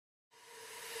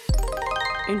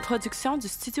Une production du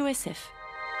Studio SF.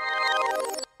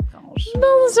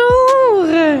 Bonjour!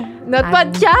 Notre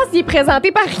podcast, il est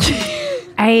présenté par qui?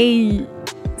 Hey!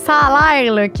 Ça a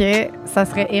l'air là, que ça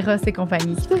serait Eros et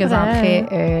compagnie qui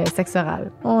présenterait Sexe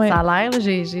oral. Ouais. Ça a l'air, là,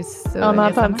 j'ai su ça. On a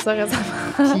récemment. entendu ça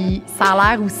récemment. Puis ça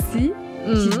a l'air aussi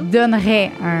qu'il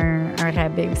donnerait un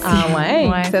rabais aussi. Ah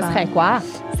ouais? Ça serait quoi?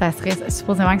 Ça serait,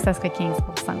 supposément que ça serait 15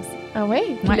 aussi. Ah ouais?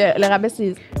 Puis Ouais. le rabais,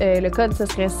 c'est, le code, ça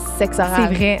serait sexe oral.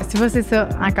 C'est vrai. Tu vois, c'est ça.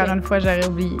 Encore une fois, j'aurais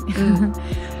oublié.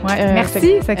 Ouais. Merci,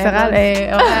 fait- Sexe oral.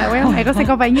 Eros et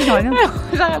compagnie.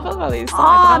 J'arrête pas de parler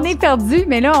ça. On est perdu,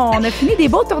 mais là, on a fini des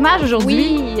beaux tournages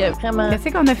aujourd'hui. Oui, vraiment. Qu'est-ce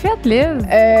qu'on a fait, Liz?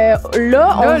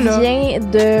 Là, on Là. vient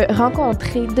de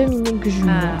rencontrer Dominick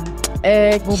Juneau.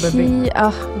 Beau Qui... bébé. Ah,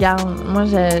 regarde, moi,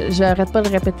 j'arrête pas de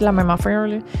répéter la même affaire,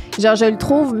 là. Genre, je le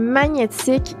trouve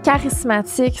magnétique,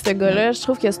 charismatique, ce gars-là. Je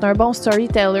trouve que c'est un bon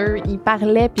storyteller. Il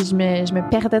parlait, puis je me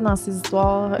perdais dans ses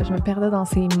histoires, je me perdais dans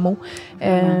ses mots.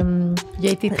 Il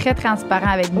a été très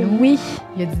transparent avec nous. Oui.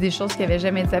 Il a dit des choses qu'il n'avait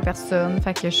jamais dit à personne.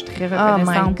 Fait que je suis très Oh my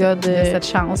reconnaissante God. de cette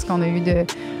chance qu'on a eue de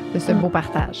ce beau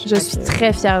partage. Je suis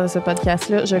très fière de ce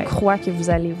podcast-là. Je Ouais. crois que vous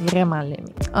allez vraiment l'aimer,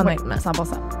 honnêtement.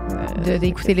 100%.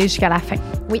 D'écouter-les jusqu'à la fin.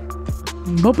 Oui.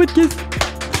 Bon podcast!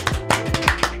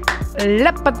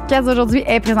 Le podcast d'aujourd'hui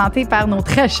est présenté par nos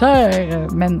très chers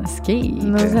Manscaped.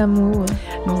 Nos amours.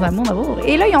 Nos amours d'amour.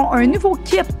 Et là, ils ont un nouveau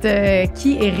kit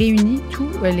qui réunit tous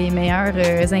les meilleurs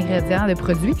ingrédients de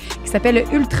produits qui s'appelle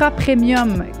Ultra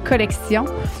Premium Collection.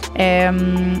 Dans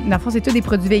le fond, c'est tous des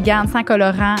produits véganes sans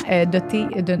colorant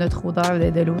dotés de notre odeur,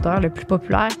 de l'odeur le plus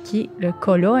populaire qui est le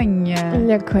cologne.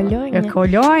 Le cologne. Le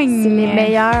cologne. C'est les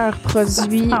meilleurs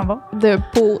produits Ça sent bon. de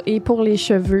peau et pour les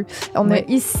cheveux. On a Oui.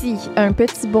 ici un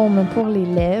petit baume pour les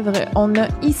lèvres. On a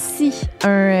ici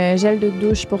un gel de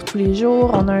douche pour tous les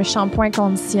jours. On a un shampoing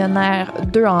conditionnaire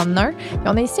 2 en 1. Et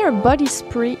on a ici un body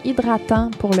spray hydratant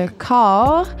pour le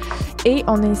corps. Et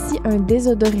on a ici un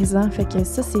désodorisant. Fait que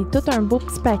ça, c'est tout un beau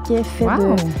petit paquet fait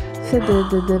Wow.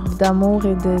 d'amour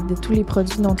et de tous les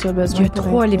produits dont tu as besoin. Il y a pour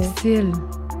 3 être- lipstyles.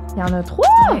 Il y en a 3!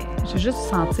 Ouais, j'ai juste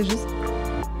senti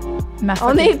ma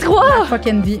On est 3! ma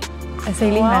fucking vie.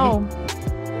 Essaye-les, Marie. Wow.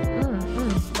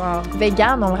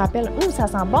 Vegan, on le rappelle. Ouh, ça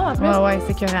sent bon en plus. Ouais,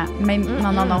 c'est écœurant. Même,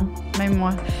 non. Même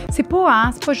moi. C'est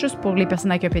pas juste pour les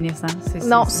personnes avec un pénis. Hein.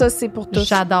 Non, ça, c'est pour tous.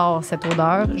 J'adore cette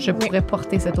odeur. Je pourrais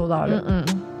porter cette odeur-là.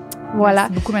 Voilà.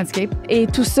 Merci beaucoup, Manscaped. Et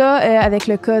tout ça, avec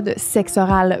le code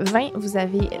SEXORAL20, vous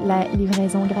avez la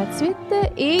livraison gratuite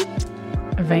et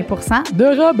 20% de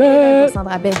rabais. 20% de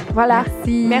rabais. Voilà.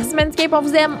 Merci. Merci Manscaped, on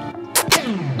vous aime.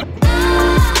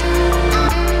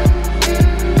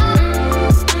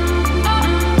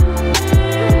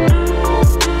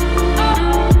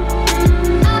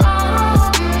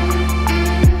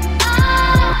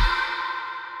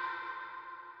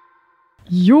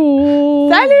 Yo!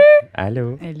 Salut!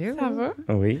 Allô? Hello. Ça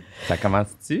va? Oui. Ça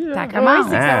commence-tu? Ça Là? commence.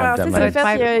 Oui, c'est Ah, ça. dommage. C'est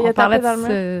fait, il y a On parlait tapé dans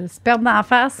le de se perdre dans la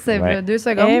face Ouais. 2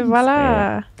 secondes. Et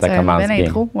voilà. Ça C'est commence une belle bien.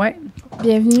 intro. Ouais.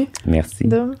 Bienvenue, Merci.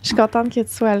 Dom. Je suis contente que tu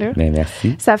sois là. Ben,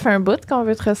 merci. Ça fait un bout qu'on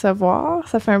veut te recevoir.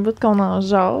 Ça fait un bout qu'on en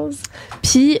jase.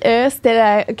 Puis,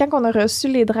 c'était quand on a reçu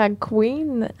les drag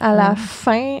queens, à la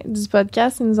fin du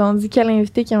podcast, ils nous ont dit quel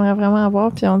invité qu'ils aimeraient vraiment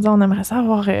avoir. Puis, on dit, on aimerait ça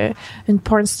avoir une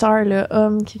porn star, là,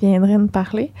 homme, qui viendrait nous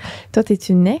parler. Toi, t'es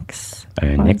une ex.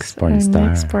 Un ex-pornstar.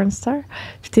 Un ex-porn star.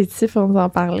 Puis, t'es ici pour nous en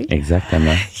parler.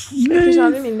 Exactement. J'ai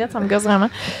enlevé mes lunettes, ça me gosse vraiment.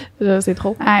 C'est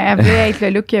trop. Elle voulait être le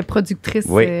look productrice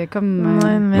Oui. comme...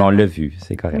 Ouais, mais- Mais on l'a vu,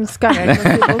 c'est correct. C'est correct,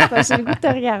 c'est beau, c'est parce que j'ai le goût de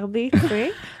te regarder, tu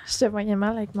sais. Je te voyais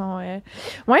mal avec mon...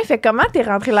 Ouais, fait comment t'es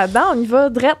rentrée là-dedans? On y va,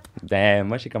 drette. Ben,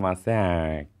 moi, j'ai commencé à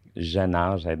un jeune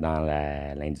âge à être dans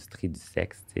l'industrie du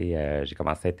sexe. Tu sais. J'ai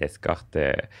commencé à être escorte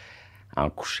en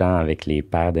couchant avec les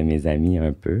pères de mes amis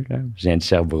un peu. Là. Je viens de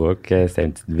Sherbrooke, c'est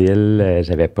une petite ville.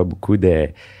 J'avais pas beaucoup de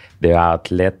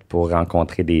outlets pour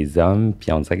rencontrer des hommes.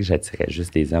 Puis on dirait que j'attirais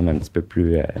juste des hommes un petit peu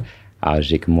plus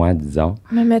âgés que moi, disons.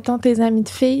 Mais mettons tes amis de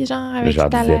filles, genre, avec Je leur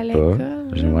qui t'allais à disais pas.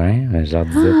 l'école. Ouais, je leur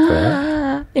disais pas.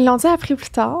 Ah, ils l'ont dit après plus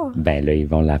tard. Ben là, ils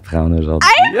vont l'apprendre aujourd'hui.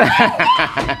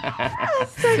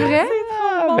 C'est vrai?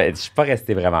 Ben, je suis pas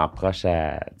resté vraiment proche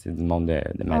du monde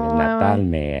de ma ville natale,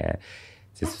 mais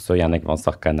c'est sûr, il y en a qui vont se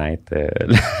reconnaître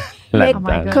Mais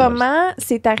là-dedans. comment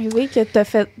c'est arrivé que t'as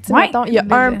fait... tu sais, Ouais. mettons, il y a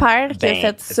un père qui a Ben,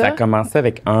 fait ça a ça. commencé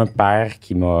avec un père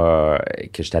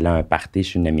que j'étais allé à un party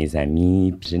chez une de mes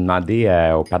amies. Puis j'ai demandé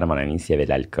au père de mon ami s'il y avait de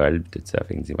l'alcool, puis tout ça.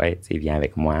 Fait qu'il me dit, ouais, tu sais, viens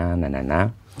avec moi,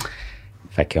 nanana.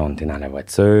 Fait qu'on était dans la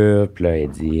voiture, puis là, il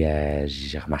dit,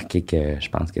 j'ai remarqué que je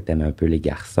pense que t'aimes un peu les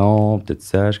garçons, puis tout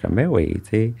ça. Je suis comme, ben oui, tu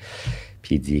sais.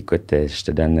 Puis il dit, écoute, je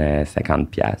te donne 50$,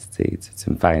 tu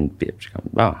veux me faire une pipe? Je suis comme,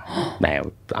 bon, ben,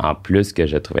 en plus que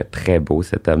je trouvais très beau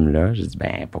cet homme-là, j'ai dit,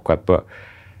 ben, pourquoi pas?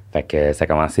 Fait que ça a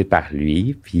commencé par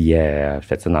lui, puis je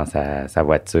fais ça dans sa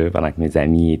voiture pendant que mes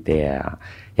amis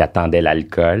ils attendaient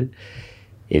l'alcool.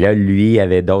 Et là, lui, il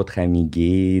avait d'autres amis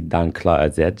gays dans le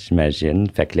closet, j'imagine.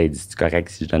 Fait que là, il dit, c'est correct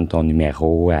si je donne ton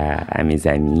numéro à mes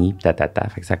amis, puis tatata.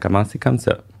 Fait que ça a commencé comme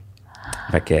ça.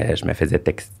 Fait que je me faisais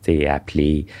texter,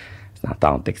 appeler. Dans le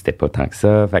temps, on textait pas tant que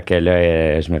ça. Fait que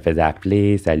là, je me faisais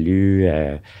appeler, salut,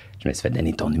 je me suis fait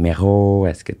donner ton numéro,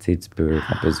 est-ce que, tu peux,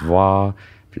 on peut se voir?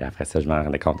 Puis là, après ça, je me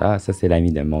rendais compte, ça, c'est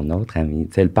l'ami de mon autre ami,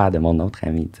 le père de mon autre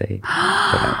ami, tu sais.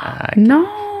 Okay. Non!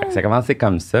 Fait que ça a commencé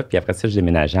comme ça, puis après ça, je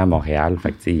déménageais à Montréal.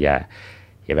 Fait que, tu sais, il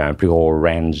y avait un plus gros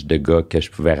range de gars que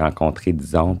je pouvais rencontrer,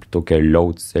 disons, plutôt que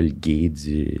l'autre seul gay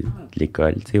de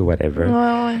l'école, tu sais, whatever.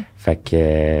 Ouais. Fait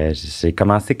que j'ai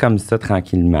commencé comme ça,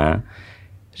 tranquillement.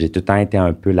 J'ai tout le temps été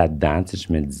un peu là-dedans. Tu sais,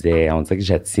 je me disais, on dirait que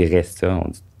j'attirais ça.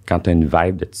 Quand tu as une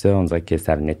vibe de ça, on dirait que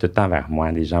ça venait tout le temps vers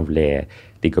moi. Les gens voulaient,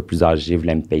 des gars plus âgés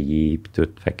voulaient me payer, puis tout.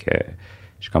 Fait que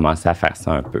je commençais à faire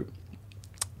ça un peu.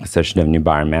 Ça, je suis devenu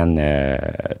barman,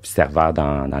 puis serveur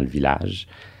dans le village.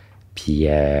 Puis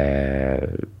il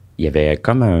y avait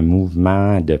comme un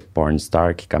mouvement de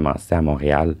pornstar qui commençait à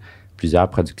Montréal. Plusieurs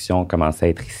productions commençaient à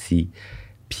être ici.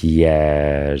 Puis,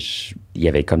 il y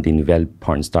avait comme des nouvelles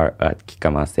pornstar hot qui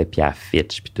commençaient, puis à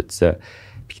Fitch, puis tout ça,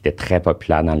 puis qui étaient très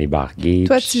populaires dans les bars gays.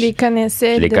 Toi, tu les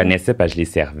connaissais? Je les connaissais parce que je les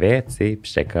servais, tu sais.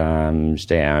 Puis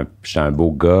j'étais un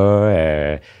beau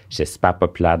gars, j'étais super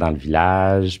populaire dans le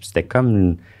village. Puis c'était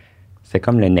comme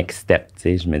le next step, tu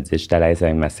sais. Je me disais, je suis à l'aise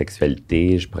avec ma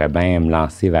sexualité, je pourrais bien me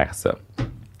lancer vers ça.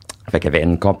 Fait qu'il y avait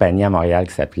une compagnie à Montréal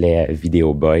qui s'appelait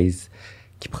Video Boys,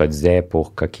 qui produisait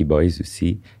pour Cocky Boys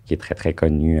aussi, qui est très, très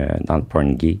connu dans le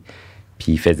porn gay.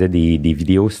 Puis il faisait des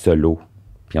vidéos solo.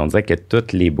 Puis on dirait que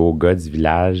tous les beaux gars du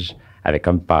village avaient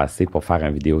comme passé pour faire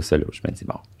une vidéo solo. Je me dis,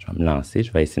 bon, je vais me lancer,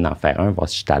 je vais essayer d'en faire un, voir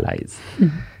si je suis à l'aise.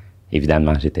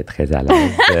 Évidemment, j'étais très à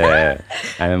l'aise.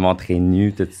 Elle me montrait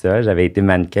nue, tout ça. J'avais été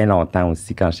mannequin longtemps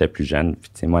aussi quand j'étais plus jeune.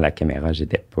 Puis tu sais, moi, la caméra,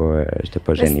 j'étais pas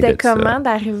gênée de ça. C'était comment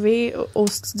d'arriver au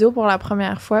studio pour la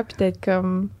première fois puis d'être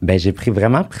comme... Ben, j'ai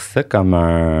vraiment pris ça comme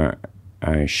un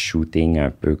shooting,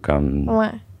 un peu comme...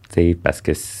 Ouais. Tu sais, parce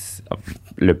que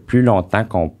le plus longtemps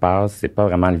qu'on passe, c'est pas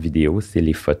vraiment le vidéo, c'est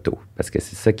les photos. Parce que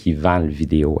c'est ça qui vend le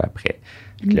vidéo après.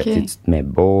 Puis là, tu te mets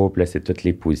beau, puis là, c'est toutes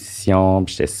les positions,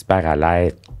 puis j'étais super à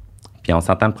l'aise. Puis on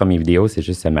s'entend, le premier vidéo, c'est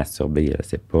juste se masturber, là.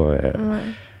 C'est pas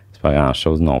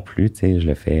grand-chose non plus, tu sais. Je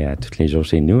le fais tous les jours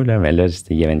chez nous, là. Mais là,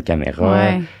 il y avait une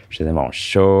caméra, je faisais mon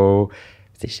show,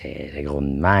 tu sais, j'étais gros de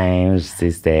même,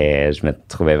 tu sais, je me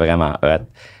trouvais vraiment hot.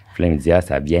 Puis là, il me dit,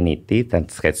 ça a bien été,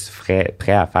 serais-tu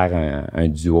prêt à faire un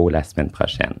duo la semaine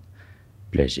prochaine?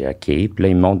 Puis là, j'ai OK. Puis là,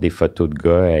 il me montre des photos de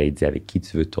gars, il dit, avec qui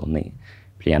tu veux tourner?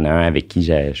 Puis il y en a un avec qui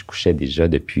je couchais déjà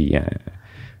depuis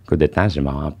de temps, j'ai dit,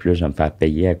 en plus, je vais me faire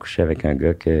payer à coucher avec un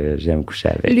gars que j'aime coucher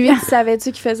avec. Lui,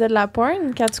 savais-tu qu'il faisait de la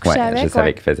porn quand tu couchais avec? Je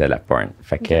savais qu'il faisait de la porn.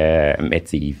 Fait que, mais tu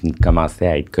sais, il commençait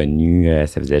à être connu,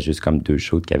 ça faisait juste comme 2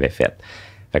 shows qu'il avait fait.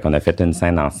 Fait qu'on a fait une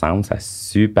scène ensemble, ça a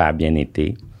super bien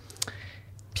été.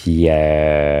 Puis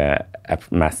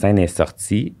ma scène est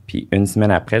sortie, puis une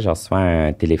semaine après, je reçois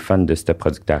un téléphone de ce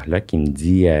producteur-là qui me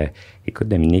dit, écoute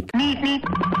Dominique,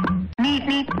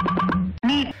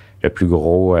 le plus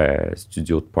gros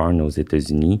studio de porn aux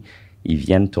États-Unis, ils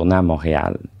viennent tourner à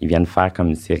Montréal. Ils viennent faire comme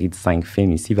une série de 5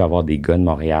 films ici. Il va y avoir des gars de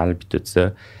Montréal, puis tout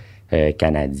ça,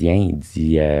 canadiens. Il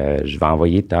dit, je vais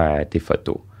envoyer tes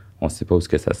photos. On ne sait pas où est-ce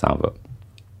que ça s'en va.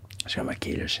 Je suis comme, OK,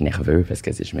 là, je suis nerveux parce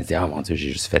que je me dis, oh mon Dieu, j'ai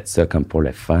juste fait ça comme pour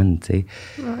le fun, tu sais.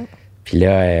 Ouais. Puis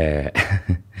là, là,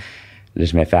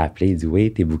 je me fais appeler. Il dit,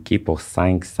 oui, t'es booké pour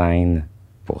 5 scènes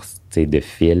de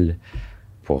fil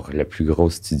pour le plus gros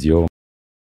studio.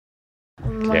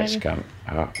 Là, je suis comme,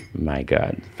 oh my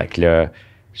God. Fait que là...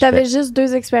 T'avais juste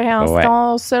 2 expériences. Ouais.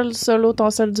 Ton seul solo,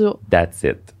 ton seul duo. That's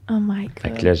it. Oh my God.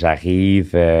 Fait que là, j'arrive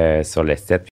sur le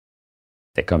set.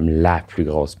 C'était comme la plus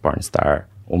grosse pornstar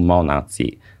au monde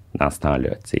entier dans ce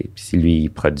temps-là, tu sais. Puis lui, il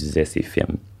produisait ses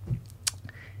films.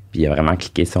 Puis il a vraiment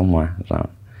cliqué sur moi, genre.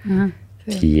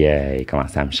 Puis il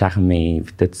commençait à me charmer,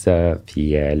 puis tout ça.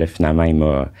 Puis là, finalement,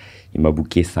 il m'a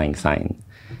booké 5 scènes.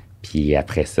 Puis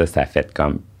après ça, ça a fait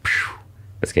comme...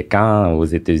 Parce que quand, aux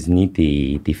États-Unis,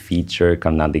 t'es feature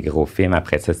comme dans des gros films,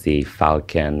 après ça, c'est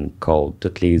Falcon, Cold,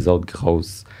 toutes les autres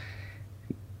grosses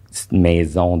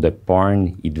maisons de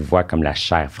porn, ils te voient comme la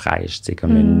chair fraîche, tu sais,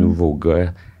 comme un nouveau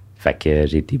gars. Fait que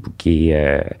j'ai été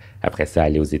booké, après ça,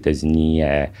 aller aux États-Unis,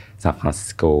 San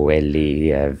Francisco,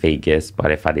 LA, Vegas, pour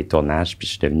aller faire des tournages, puis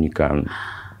je suis devenu comme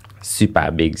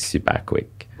super big, super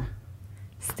quick.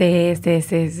 C'est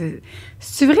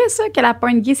vrai, ça, que la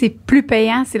porn gay, c'est plus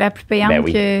payant? C'est la plus payante Ben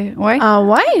oui. que... Ouais? Ah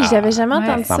ouais? J'avais jamais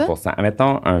entendu ça. 100%.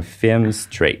 Mettons un film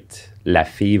straight. La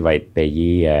fille va être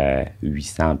payée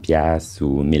 800$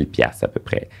 ou 1000$ à peu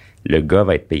près. Le gars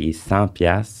va être payé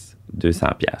 100$,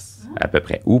 200$ à peu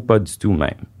près. Ou pas du tout même.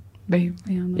 Ben,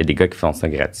 Il y a des gars qui font ça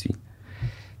gratuit.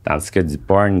 Tandis que du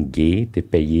porn gay, t'es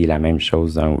payé la même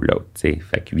chose un ou l'autre. T'sais.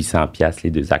 Fait que 800$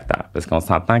 les deux acteurs. Parce qu'on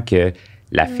s'entend que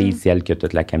la fille, c'est elle qui a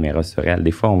toute la caméra sur elle.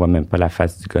 Des fois, on voit même pas la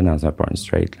face du gars dans un porn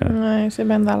straight. Là. Ouais, c'est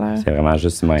bien de valeur. C'est vraiment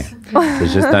juste moi. C'est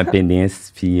juste un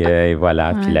pénis, puis et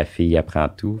voilà. Puis la fille, elle prend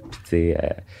tout. Puis, tu sais,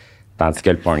 tandis que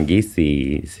le porn gay,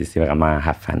 c'est vraiment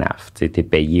half and half. Tu sais, t'es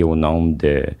payé au nombre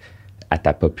à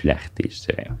ta popularité, je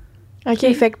dirais.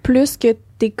 OK, fait que plus que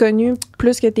t'es connu,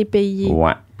 plus que t'es payé.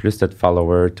 Ouais. Plus t'as de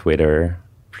followers Twitter,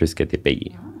 plus que t'es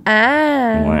payé.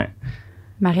 Ah! Ouais.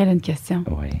 Marie, elle a une question.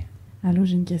 Ouais. Allô,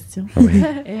 j'ai une question. Oui.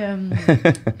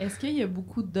 Est-ce qu'il y a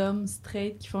beaucoup d'hommes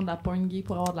straight qui font de la porn gay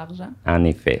pour avoir de l'argent? En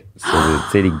effet. Tu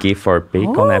sais, les gay for pay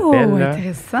qu'on appelle, là,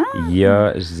 Intéressant. il y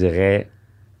a, je dirais,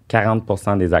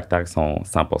 40% des acteurs qui sont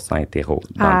 100% hétéros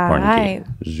dans le porn gay. Arrête.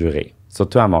 Juré.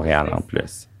 Surtout à Montréal, en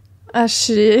plus. Ah, je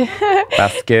suis...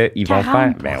 Parce qu'ils vont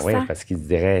faire... Ben 40%. oui, parce qu'ils se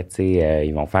diraient, tu sais,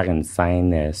 ils vont faire une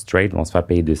scène straight, ils vont se faire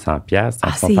payer 200$. Ils vont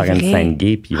c'est faire une vrai. scène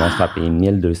gay, puis ils vont se faire payer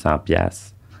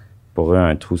 1200$. Pour eux,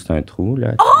 un trou, c'est un trou,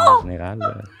 là, en général.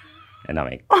 Là. Non,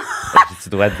 mais tu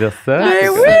dois dire ça. Ben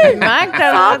oui! Mac,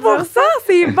 t'as 100%,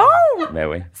 c'est bon! Ben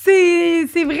oui.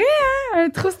 C'est vrai, hein? Un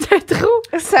trou, c'est un trou.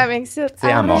 Ça m'excite. Tu sais,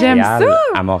 à j'aime Montréal, ça.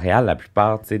 à Montréal, la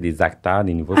plupart, tu sais, des acteurs,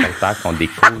 des nouveaux acteurs qu'on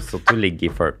découvre, surtout les gay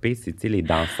for pay, c'est, tu sais, les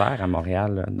danseurs à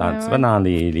Montréal. Là. Tu vas dans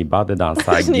les bars de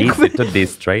danseurs gays, c'est tous des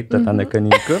straight. Toi, t'en as connu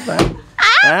une couple, hein?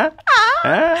 Hein?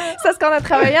 Hein? C'est parce qu'on a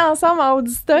travaillé ensemble en haut du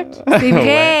stock. C'est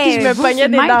vrai. Puis je me Vous, pognais c'est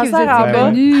des le même que vous danseurs en étiez bas.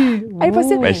 connus.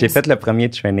 Impossible. Ben, j'ai fait le premier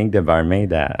training de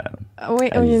barmaid à... Oui,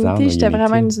 À au Lisande, Unity, au j'étais Unity.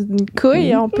 vraiment une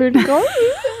couille, on peut le dire.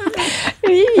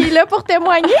 Oui, il est là pour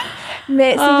témoigner.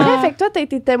 Mais c'est vrai, fait que toi, t'as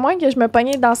été témoin que je me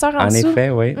pognais les danseurs en En dessous. effet,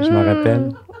 oui, je me rappelle.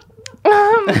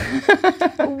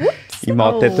 Ils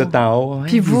montaient tout en haut.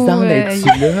 Puis vous, es-tu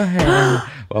là?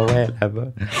 Ouais, là-bas.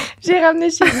 J'ai ramené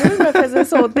chez nous, je me faisais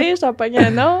sauter, je t'en pognais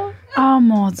un autre. Oh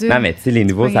mon Dieu. Non, mais tu sais, les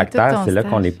nouveaux pognais tout acteurs, ton c'est là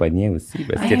stage. qu'on les pognait aussi.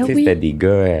 Parce que, Ben tu sais, oui. c'était des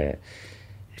gars...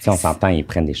 si on s'entend, ils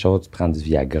prennent des choses, tu prends du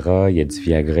Viagra, il y a du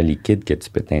Viagra liquide que tu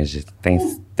peux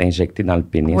t'injecter dans le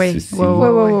pénis Oui, aussi. oui,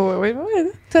 Oui.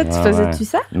 Toi, tu Ouais, faisais-tu ouais.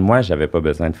 ça? Moi, j'avais pas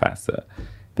besoin de faire ça.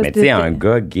 Parce Mais que tu sais, t'étais- un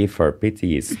gars gay for pay, tu sais,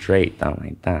 il est straight en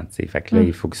même temps, tu sais. Fait que là,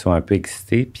 il faut qu'il soit un peu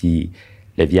excité. Puis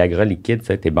le Viagra liquide,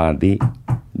 ça, t'es bandé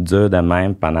dur de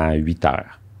même pendant 8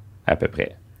 heures, à peu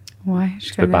près. Ouais, je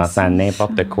Tu peux connais penser ça. à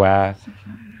n'importe quoi.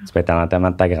 Tu peux être à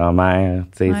l'enterrement de ta grand-mère,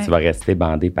 tu sais, Ouais. tu vas rester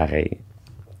bandé pareil.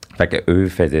 Fait que eux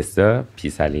faisaient ça, puis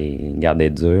ça les gardait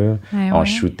dur. Ouais, On ouais.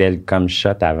 shootait le comme shot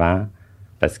avant,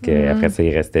 parce que après ça,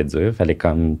 il restait dur. Fallait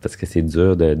comme, parce que c'est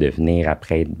dur de venir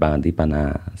après être bandé pendant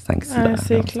 5-6 Ah, heures.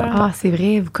 c'est on clair. s'entend. Ah, c'est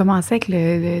vrai, vous commencez avec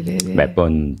le Ben, pas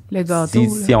une... le gâteau. Si,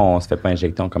 là. si on se fait pas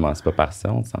injecter, on commence pas par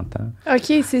ça, on s'entend.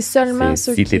 OK, c'est seulement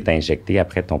C'est- ceux si qui... t'es injecté,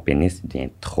 après ton pénis, il devient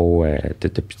trop... t'as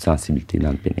plus de sensibilité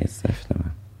dans le pénis, finalement.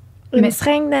 Une Mais-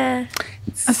 seringue dans...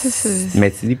 Ah, c'est- Mais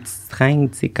c'est des petites seringues,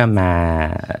 tu sais, comme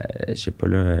à, je sais pas,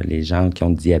 là, les gens qui ont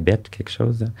du diabète ou quelque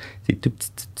chose. Là. C'est tout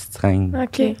petites seringues,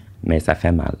 OK. mais ça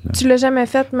fait mal. Là. Tu l'as jamais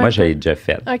fait, Moi, je l'ai déjà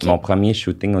fait. OK. Mon premier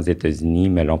shooting aux États-Unis,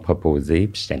 ils me l'ont proposé,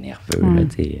 puis j'étais nerveux. Là,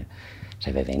 tu sais.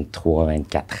 J'avais 23,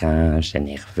 24 ans, j'étais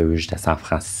nerveux, j'étais à San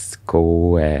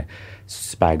Francisco,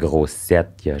 super gros set,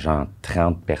 il y a genre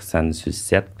 30 personnes sur le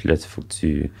set, puis là, il faut que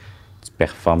tu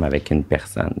performes avec une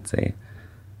personne, tu sais.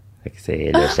 Fait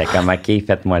que là, j'étais comme, OK,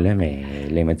 faites-moi là, mais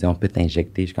là, il m'a dit, on peut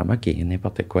t'injecter. Je suis comme, OK,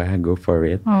 n'importe quoi, go for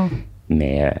it. Oh.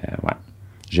 Mais, ouais,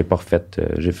 j'ai pas refait,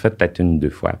 j'ai fait peut-être 1 ou 2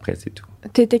 fois après, c'est tout.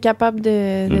 Tu étais capable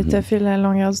de Mhm. te faire la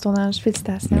longueur du tournage.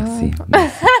 Félicitations. Merci.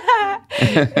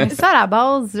 Mais ça, à la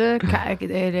base, là,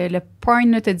 le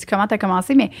porn, là, t'as dit comment t'as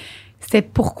commencé, mais c'était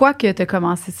pourquoi que t'as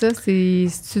commencé ça? C'est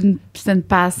une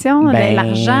passion,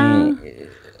 l'argent?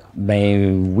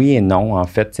 Ben oui et non. En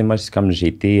fait, tu sais, moi, c'est comme j'ai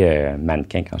été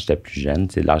mannequin quand j'étais plus jeune.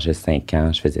 Tu sais, l'âge de 5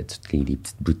 ans, je faisais toutes les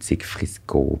petites boutiques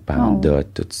Frisco, Panda,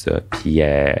 tout ça. Puis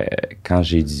quand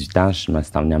j'ai eu 18 ans, je me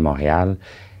suis emmené à Montréal.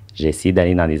 J'ai essayé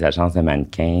d'aller dans des agences de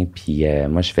mannequins. Puis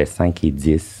moi, je fais 5 et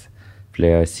 10. Puis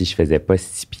là, si je faisais pas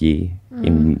 6 pieds,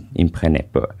 ils me prenaient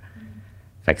pas.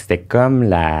 Fait que c'était comme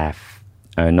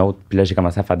un autre... Puis là, j'ai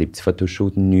commencé à faire des petits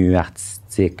photoshoots nus,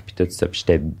 artistiques, puis tout ça. Puis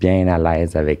j'étais bien à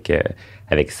l'aise avec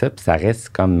ça. Puis ça reste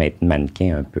comme être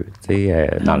mannequin un peu, tu sais,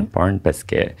 dans le porn, parce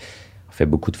que on fait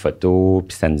beaucoup de photos,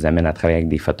 puis ça nous amène à travailler avec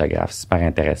des photographes super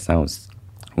intéressants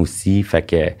aussi. Fait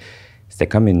que c'était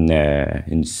comme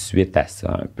une suite à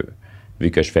ça, un peu.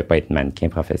 Vu que je ne fais pas être mannequin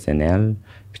professionnel.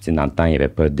 Puis, tu sais, dans le temps, il n'y avait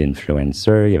pas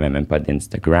d'influencer, il n'y avait même pas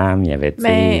d'Instagram, il y avait, tu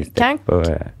sais,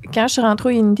 quand je suis rentrée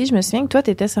au Unity, je me souviens que toi,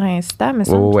 tu étais sur Insta, mais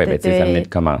ça oui, ben, tu sais, ça venait de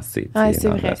commencer, tu sais, c'est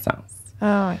dans vrai. le sens.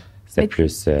 Ah ouais. C'était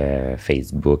plus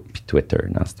Facebook puis Twitter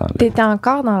dans ce temps-là. T'étais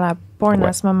encore dans la porn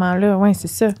à ce moment-là. Oui, c'est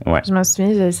ça. Ouais. Je m'en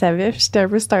souviens, je le savais. J'étais un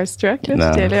peu starstruck. Là.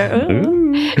 Non. J'étais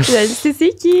là, c'est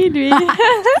qui, lui? Tu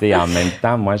sais, en même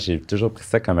temps, moi, j'ai toujours pris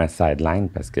ça comme un sideline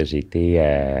parce que j'ai été,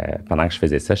 pendant que je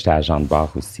faisais ça, j'étais agent de bar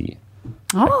aussi.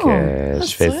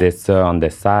 Je faisais ça on the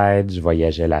side, je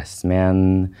voyageais la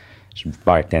semaine, je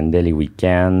bartendais les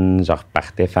week-ends, je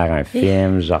repartais faire un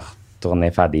film, je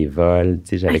retournais faire des vols. Tu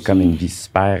sais, j'avais comme une vie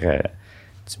super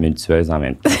tumultueuse en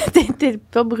même temps. T'étais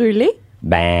pas brûlé?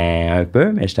 Ben, un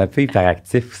peu, mais j'étais un peu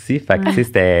hyperactif aussi. Fait que, tu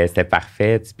sais, c'était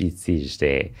parfait. Puis, tu sais,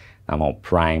 j'étais dans mon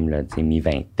prime, là, tu sais,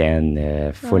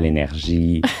 mi-vingtaine, full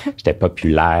énergie. J'étais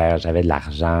populaire, j'avais de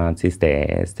l'argent. Tu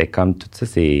sais, c'était comme tout ça,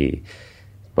 c'est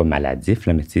pas maladif,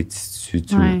 là, mais tu sais,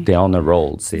 t'es on a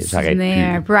roll. J'arrête plus.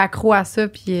 Un peu accro à ça,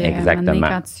 puis exactement.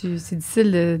 Quand c'est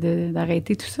difficile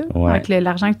d'arrêter tout ça. Ouais. Avec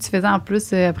l'argent que tu faisais en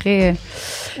plus après.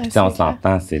 Puis on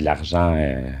s'entend, c'est de l'argent,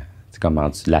 c'est comme en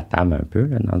dessous de la table un peu,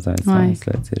 là, dans un sens.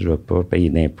 Là, tu sais, je vais pas payer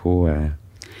d'impôts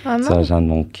sur l'argent de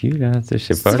mon cul, là. Tu sais,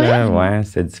 je sais pas, là. Ouais,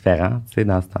 c'est différent, tu sais,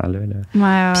 dans ce temps-là.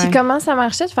 Ouais. Puis comment ça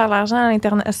marchait de faire de l'argent à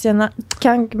l'international?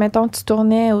 Quand, mettons, tu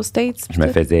tournais aux States? Je me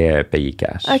faisais payer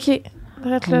cash. OK.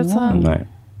 Arrête là, ça. Ouais.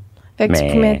 Fait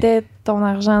que tu mettais ton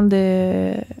argent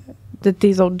de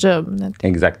tes autres jobs.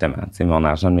 Exactement. Tu sais, mon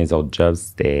argent de mes autres jobs,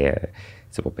 c'était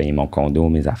pour payer mon condo,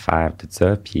 mes affaires, tout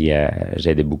ça. Puis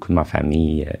j'aidais beaucoup ma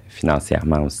famille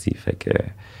financièrement aussi. Fait que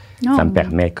ça me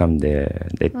permet comme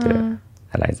d'être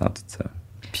à l'aise dans tout ça.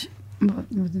 Puis,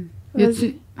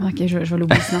 OK, je vais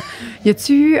l'oublier sinon. Y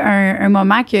a-tu un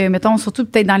moment que, mettons, surtout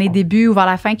peut-être dans les débuts ou vers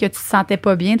la fin, que tu te sentais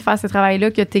pas bien de faire ce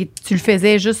travail-là, que tu le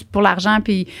faisais juste pour l'argent,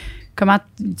 puis comment,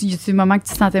 y a-tu un moment que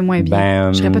tu te sentais moins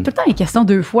bien? Je répète tout le temps les questions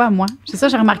 2 fois, moi. C'est ça,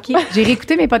 j'ai remarqué. J'ai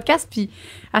réécouté mes podcasts, puis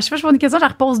à chaque fois que je pose une question, je la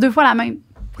repose 2 fois la même.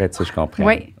 Après, tu sais, je comprends.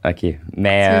 Oui. OK.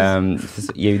 Mais c'est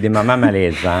ça, il y a eu des moments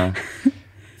malaisants. Tu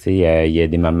sais, il y a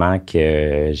des moments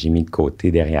que j'ai mis de côté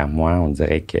derrière moi. On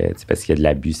dirait que, tu sais, parce qu'il y a de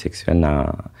l'abus sexuel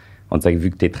on dirait que vu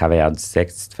que tu es travailleur du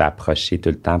sexe, tu te fais approcher tout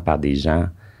le temps par des gens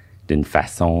d'une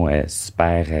façon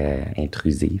super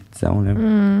intrusive, disons. Là.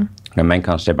 Même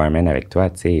quand j'étais barman avec toi,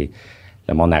 tu sais,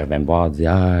 le monde arrivait me voir et dit «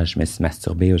 Ah, je me suis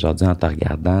masturbé aujourd'hui en te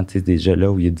regardant. » Tu sais, déjà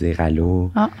là, au lieu de dire « Allô »,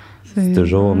 c'est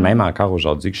toujours, même encore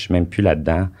aujourd'hui que je suis même plus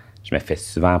là-dedans, je me fais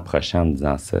souvent approcher en me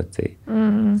disant ça, tu sais.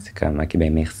 C'est comme « OK,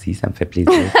 ben merci, ça me fait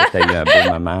plaisir que tu as eu un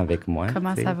beau moment avec moi. »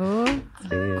 Comment ça va?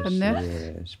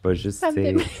 Je suis pas juste, tu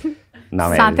sais... Non,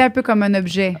 tu sentais un peu comme un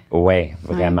objet. Oui,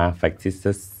 vraiment. Ouais. Fait que, tu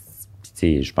sais, ça, tu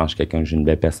sais, je pense que quelqu'un que j'ai une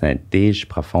belle personnalité, je suis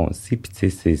profond aussi, puis tu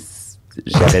sais,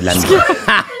 j'avais de la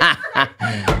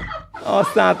On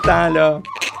s'entend, là,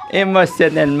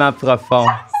 émotionnellement profond.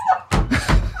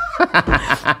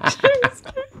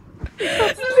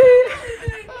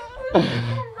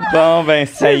 Bon, ben,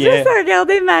 ça y est. J'ai juste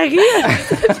regardé Marie.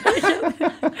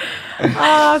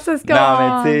 Ah, ça se commence.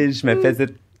 Non, mais tu sais, je me faisais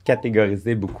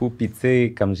catégoriser beaucoup. Puis, tu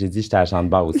sais, comme j'ai dit, j'étais agent de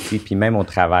bar aussi. Puis, même au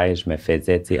travail, je me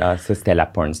faisais, tu sais, ça, c'était la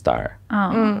pornstar. Tu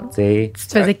sais. Tu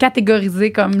te faisais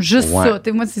catégoriser comme juste ça.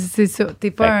 T'sais, moi, c'est ça.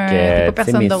 T'es pas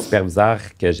personne d'autre. Mes superviseurs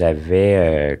que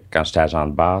j'avais quand j'étais agent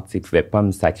de bar, tu sais, ils pouvaient pas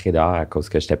me sacrer dehors à cause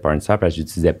que j'étais pornstar parce que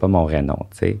j'utilisais pas mon vrai nom,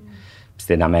 tu sais. Puis,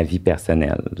 c'était dans ma vie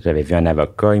personnelle. J'avais vu un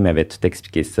avocat, il m'avait tout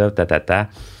expliqué ça,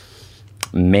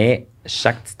 Mais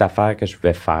chaque petite affaire que je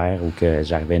pouvais faire ou que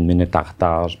j'arrivais 1 minute en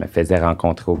retard, je me faisais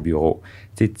rencontrer au bureau.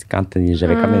 Tu sais, quand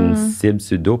j'avais comme une cible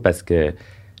sur le dos parce que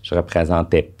je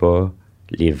représentais pas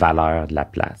les valeurs de la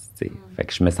place, tu sais. Fait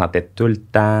que je me sentais tout le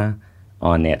temps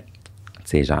honnête. Tu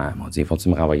sais, genre, mon Dieu, vont-tu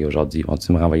me renvoyer aujourd'hui?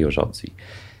 Vont-tu me renvoyer aujourd'hui?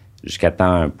 Jusqu'à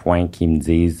temps un point qu'ils me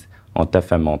disent, on t'a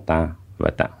fait mon temps,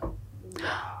 va-t'en.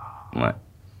 Ouais.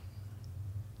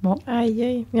 Bon. Aïe,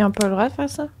 aïe. Ils n'ont pas le droit de faire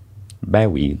ça? Ben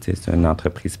oui, tu sais, c'est une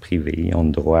entreprise privée. Ils ont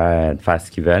le droit de faire ce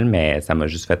qu'ils veulent, mais ça m'a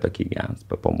juste fait « OK, gars, c'est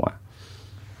pas pour moi. »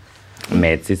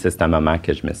 Mais tu sais, ça, c'est un moment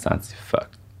que je me suis senti « fuck ».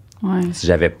 Ouais. Si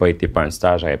j'avais pas été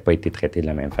pornstar, j'aurais pas été traité de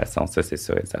la même façon. Ça, c'est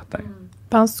sûr et certain.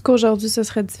 Penses-tu qu'aujourd'hui, ce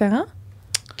serait différent?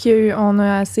 Qu'on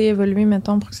a assez évolué,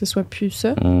 mettons, pour que ce soit plus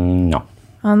ça? Non.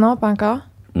 Ah non, pas encore?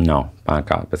 Non, pas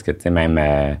encore. Parce que, tu sais, même...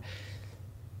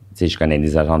 tu sais, je connais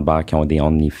des agents de bar qui ont des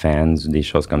OnlyFans ou des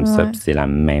choses comme ça, puis c'est la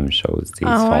même chose. Ils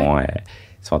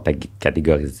se font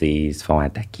catégoriser, ils se font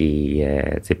attaquer,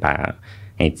 tu sais, par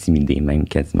intimider même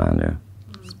quasiment, là.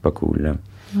 C'est pas cool, là.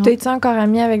 T'es-tu encore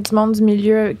ami avec du monde du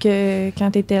milieu que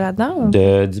quand t'étais là-dedans? Ou?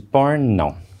 Du porn,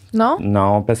 non. Non?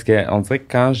 Non, parce qu'on dirait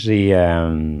que quand j'ai...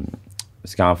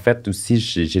 parce qu'en fait, aussi,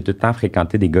 j'ai tout le temps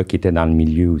fréquenté des gars qui étaient dans le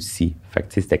milieu aussi. Fait que,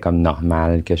 tu sais, c'était comme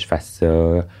normal que je fasse ça.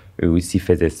 Eux aussi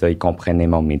faisaient ça, ils comprenaient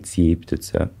mon métier puis tout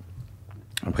ça.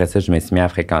 Après ça, je me suis mis à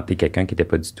fréquenter quelqu'un qui n'était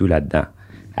pas du tout là-dedans,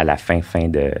 à la fin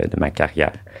de ma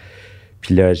carrière.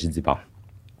 Puis là, j'ai dit, bon,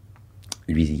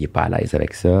 lui, il n'est pas à l'aise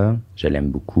avec ça. Je l'aime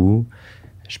beaucoup.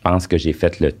 Je pense que j'ai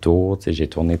fait le tour. Tu sais, j'ai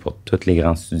tourné pour tous les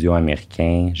grands studios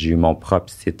américains. J'ai eu mon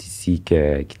propre site ici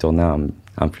qui tournait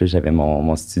en plus, j'avais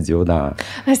mon studio dans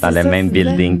le même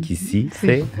building qu'ici.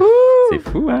 C'est fou! C'est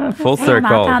fou, hein? Full circle.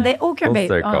 On n'entendait aucun...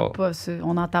 Full circle.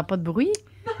 On n'entend pas de bruit.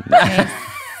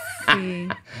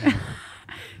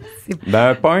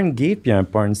 Un porn gay puis un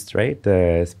porn straight,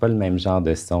 c'est pas le même genre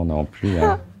de son non plus.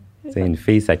 Hein? Une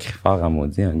fille, ça crie fort en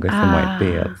maudit. Un gars, c'est moins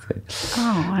pire.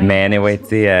 Ouais. Mais anyway, tu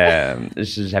sais,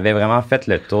 j'avais vraiment fait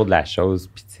le tour de la chose.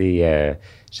 Puis, tu sais,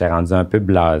 j'ai rendu un peu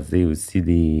blasé aussi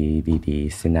des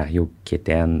scénarios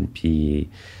quétaines. Puis,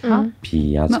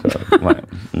 en tout cas, ouais.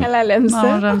 Elle aime ça.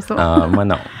 Non, j'aime ça. Moi,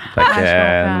 non. Fait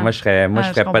que, moi, je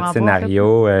ferais pas de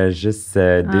scénario, juste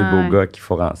deux beaux gars qui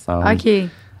fourrent ensemble. OK.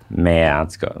 Mais en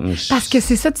tout cas... Parce que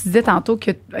c'est ça, tu disais tantôt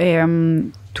que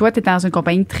toi, tu étais dans une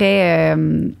compagnie très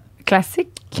classique.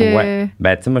 Ouais.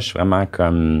 Ben, tu sais, moi, je suis vraiment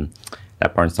comme la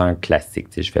pornstar classique.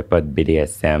 Tu sais, je fais pas de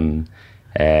BDSM.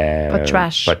 Pas de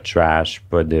trash. Pas de trash,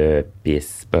 pas de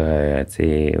pisse, pas, tu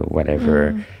sais,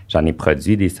 whatever. J'en ai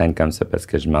produit des scènes comme ça parce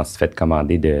que je m'en suis fait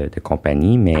commander de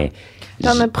compagnie, mais...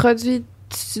 T'en as produit...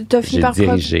 Tu as fini par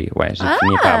produire? J'ai dirigé, ouais. J'ai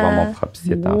fini par avoir mon propre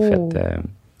site, en fait.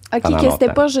 OK, que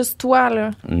c'était pas juste toi,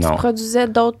 là. Non. Tu produisais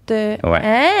d'autres... Ouais.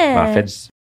 Hein? En fait,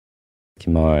 qui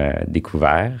m'a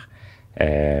découvert.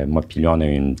 Moi puis lui, on a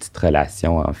eu une petite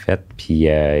relation, en fait. Puis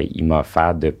il m'a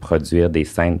offert de produire des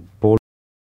scènes pour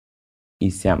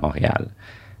ici à Montréal.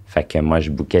 Fait que moi,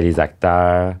 je bookais les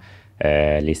acteurs,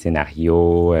 les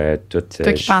scénarios, tout.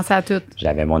 Toi qui pensais à tout.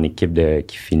 J'avais mon équipe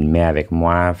qui filmait avec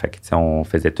moi. Fait que, tu sais, on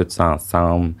faisait tout ça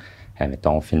ensemble.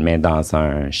 Mettons, on filmait dans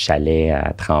un chalet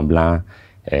à Tremblant.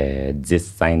 10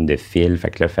 scènes de fil.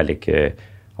 Fait que là, il fallait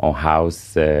qu'on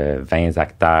house 20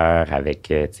 acteurs avec,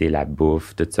 tu sais, la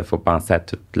bouffe, tout ça. Faut penser à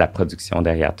toute la production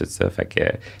derrière tout ça. Fait que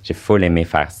j'ai full aimé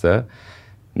faire ça.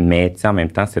 Mais, tu sais, en même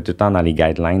temps, c'est tout le temps dans les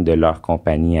guidelines de leur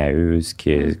compagnie à eux,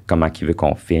 comment ils veulent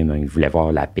qu'on filme. Ils voulaient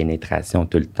voir la pénétration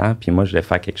tout le temps. Puis moi, je voulais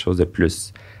faire quelque chose de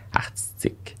plus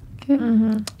artistique. Okay.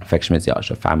 Fait que je me dis,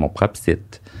 je vais faire mon propre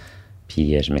site.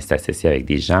 Puis je me suis associé avec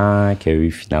des gens qui, eux,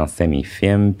 finançaient mes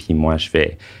films. Puis moi,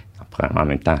 en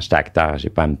même temps, j'étais acteur, j'ai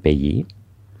pas à me payer.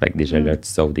 Fait que déjà là, tu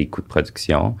sauves des coûts de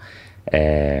production.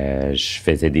 Je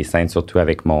faisais des scènes surtout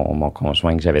avec mon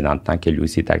conjoint que j'avais dans le temps, que lui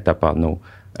aussi était acteur porno.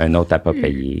 Un autre à pas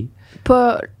payer.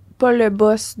 Pas le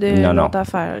boss de notre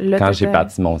affaire. Là, quand j'ai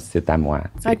parti mon site à moi.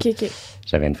 OK.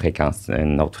 J'avais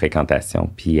une autre fréquentation.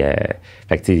 Puis,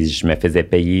 fait que, tu sais, je me faisais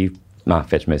payer. Mais en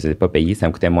fait, je me faisais pas payer. Ça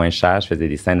me coûtait moins cher. Je faisais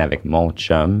des scènes avec mon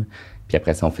chum. Puis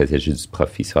après ça, on faisait juste du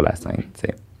profit sur la scène, tu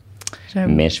sais.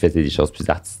 Mais je faisais des choses plus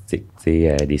artistiques, tu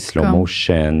sais, des slow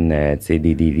motion, tu sais,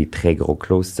 des très gros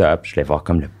close-up. Je voulais voir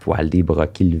comme le poil des bras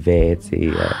qui levait, tu sais,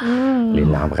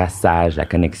 l'embrassage, la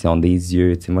connexion des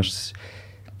yeux. Tu sais, moi,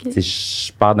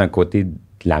 je pars d'un côté de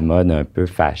la mode un peu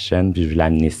fashion, puis je voulais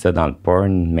amener ça dans le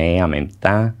porn, mais en même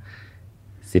temps,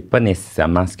 c'est pas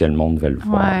nécessairement ce que le monde veut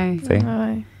voir, tu sais.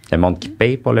 Le monde qui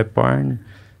paye pour le porn,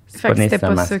 c'est pas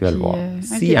nécessairement ce qu'ils veulent voir.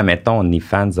 Si, admettons,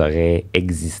 OnlyFans aurait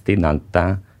existé dans le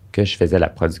temps que je faisais la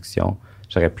production,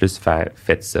 j'aurais plus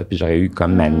fait ça, puis j'aurais eu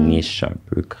comme ma niche un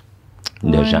peu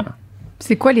de gens.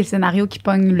 C'est quoi les scénarios qui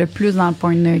pognent le plus dans le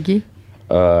porn gay?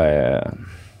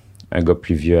 Un gars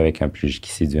plus vieux avec qui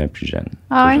séduit un plus jeune.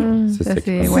 Ah oui? C'est ça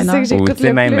que j'écoute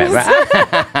le même,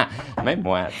 plus. Même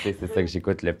moi, c'est ça que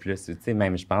j'écoute le plus. Tu sais,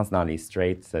 même, je pense, dans les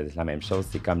straights, c'est la même chose.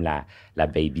 C'est comme la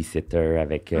babysitter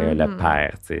avec le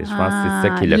père, tu sais. Je pense que c'est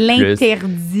ça qui est le plus...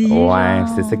 L'interdit. Ouais,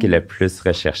 c'est ça qui est le plus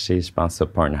recherché, je pense, sur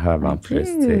Pornhub en plus,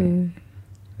 tu sais.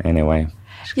 Anyway.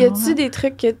 Y a-tu des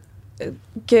trucs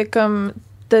que comme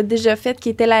t'as déjà fait qui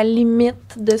étaient la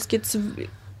limite de ce que tu...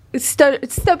 Si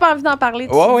t'as pas envie d'en parler,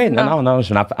 non.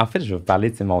 En fait, je vais vous parler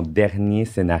de mon dernier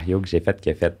scénario que j'ai fait, qui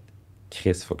a fait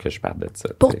Chris, il faut que je parle de ça.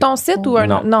 Pour ton site ou un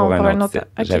autre? Non, pour un autre site.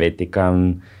 Okay. J'avais été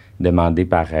comme demandé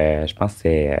par, je pense que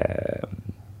c'est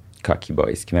Cocky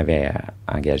Boys qui m'avait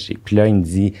engagé. Puis là, il me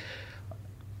dit,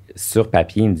 sur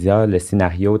papier, il me dit, le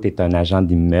scénario, t'es un agent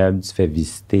d'immeuble, tu fais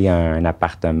visiter un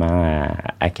appartement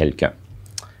à quelqu'un.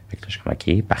 Fait que là, je suis comme,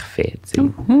 OK, parfait, tu sais.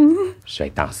 Je vais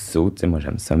être en saut, tu sais, moi,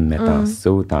 j'aime ça me mettre en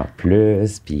saut en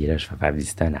plus. Puis là, je vais faire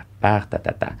visiter un appart,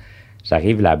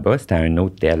 J'arrive là-bas, c'était un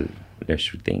hôtel, le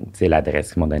shooting, tu sais,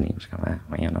 l'adresse qu'ils m'ont donnée. Je suis comme,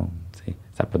 voyons, non, tu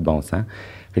Ça n'a pas de bon sens.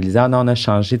 Puis il disait, ah non, on a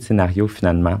changé de scénario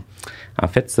finalement. En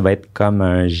fait, ça va être comme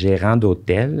un gérant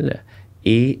d'hôtel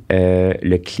et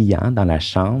le client dans la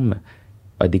chambre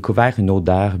a découvert une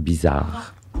odeur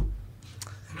bizarre.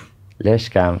 Là, je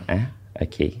suis comme, hein?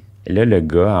 OK. Là, le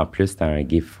gars, en plus, c'était un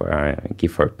gay for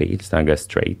pay. C'était un gars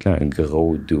straight, là, un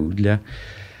gros dude, là.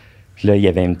 Puis là, il y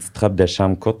avait une petite robe de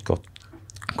chambre courte.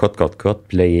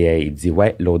 Puis là, il dit,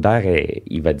 ouais,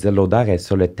 il va dire, l'odeur est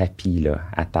sur le tapis, là,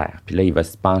 à terre. Puis là, il va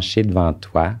se pencher devant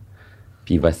toi.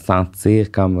 Puis il va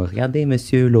sentir comme, regardez,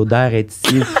 monsieur, l'odeur est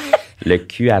ici. Le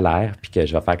cul à l'air. Puis que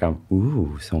je vais faire comme,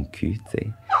 ouh, son cul, tu sais.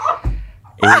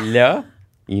 Et là,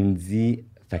 il me dit,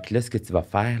 fait que là, ce que tu vas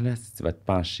faire, là, c'est que tu vas te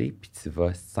pencher, puis tu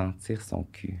vas sentir son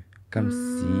cul. Comme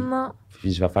si... Non.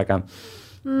 Puis je vais faire comme...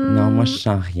 Non, moi, je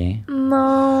sens rien.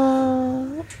 Non.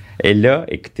 Et là,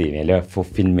 écoutez, mais là, il faut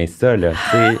filmer ça, là.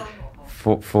 Tu sais,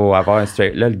 faut avoir un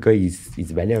straight... Là, le gars, il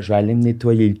dit, ben là, je vais aller me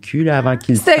nettoyer le cul, là, avant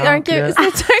qu'il le sente. C'est un Québécois.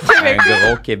 Un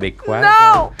gros Québécois. Non!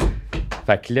 Genre.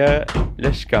 Fait que là, je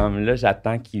suis comme... Là,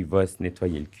 j'attends qu'il va se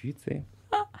nettoyer le cul, tu sais.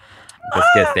 Parce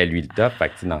que c'était lui le top. Fait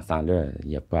que, dans ce temps-là, il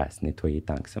n'y a pas à se nettoyer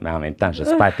tant que ça. Mais en même temps,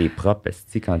 j'espère que t'es propre,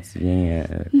 quand tu viens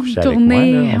coucher avec moi,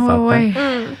 là, on s'entend. Ouais.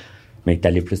 Mais que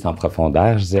t'allais plus en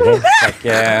profondeur, je dirais.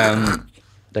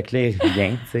 Fait que là, il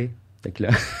revient, tu sais. Fait que là,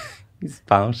 il se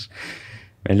penche.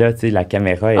 Mais là, tu sais, la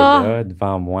caméra est là,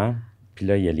 devant moi. Puis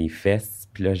là, il y a les fesses.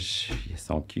 Puis là, il y a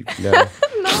son cul. Puis là,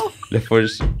 là, faut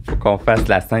qu'on fasse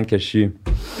la scène que je suis...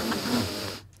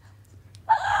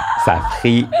 Ça a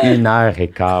pris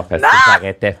 1h15 parce que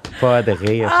j'arrêtais pas de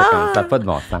rire. Comme, ça n'a pas de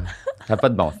bon sens. Ça n'a pas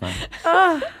de bon sens. Ça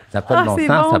n'a pas de bon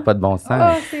sens. Ça n'a pas de bon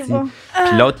sens.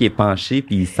 Puis l'autre, il est penché,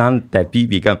 puis il sent le tapis,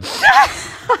 puis il est comme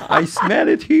I smell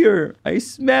it here. It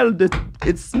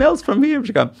smells from here. Puis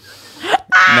je suis comme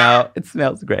No, it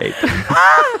smells great.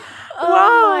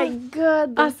 Oh my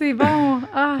God! Ah, c'est bon!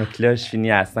 Ah. Donc là, je finis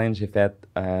la scène, j'ai fait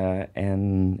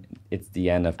And it's the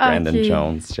end of Brandon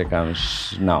Jones. J'étais comme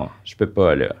non, je peux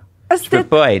pas, là. Je peux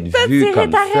pas être vu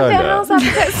comme ça, là.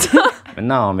 Après ça.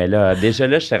 Non, mais là, déjà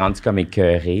là, je suis rendu comme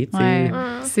écœuré, tu sais. Ouais.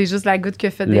 C'est juste la goutte qui a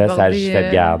fait Là, déborder. ça a juste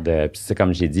fait garde. Puis c'est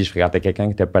comme j'ai dit, je regardais quelqu'un qui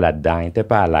n'était pas là-dedans, il n'était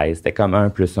pas à l'aise. C'était comme 1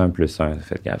 + 1 + 1.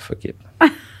 Fait que, fuck it.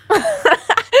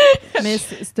 Mais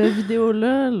cette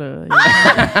vidéo-là,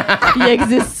 il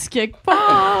existe quelque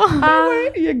part. Oui,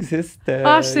 il existe.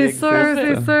 C'est sûr.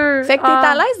 Fait que t'es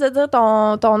à l'aise de dire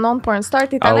ton nom de pornstar,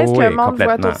 t'es à l'aise que le monde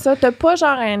voit tout ça. T'as pas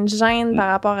genre une gêne par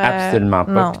rapport à... Absolument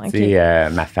pas. Non, Puis, tu sais,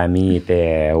 ma famille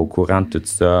était au courant de tout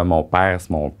ça. Mon père,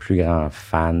 c'est mon plus grand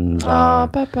fan. Genre,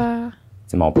 papa. Tu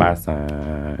sais, mon père, c'est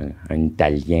un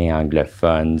Italien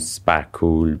anglophone, super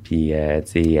cool. Puis,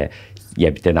 tu sais... il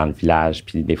habitait dans le village,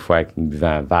 puis des fois, il buvait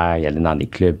un verre, il allait dans des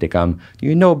clubs, t'es comme,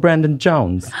 you know Brandon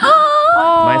Jones?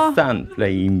 My son. Puis là,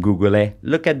 il me googlait,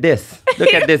 look at this big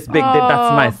dick,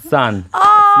 that's my son.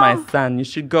 That's my son, you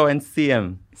should go and see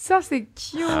him. Ça, c'est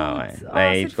cute. Ah ouais.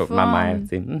 C'est Je trouve fun. ma mère,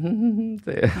 tu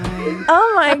sais.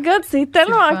 Oh my God, c'est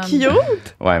tellement C'est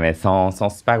cute! Ouais, mais ils sont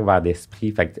super ouverts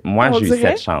d'esprit. Fait que moi, On j'ai eu dirait.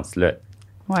 cette chance-là.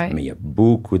 Ouais. Mais il y a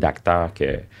beaucoup d'acteurs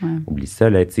que, oublie ça,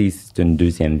 là, tu sais, c'est une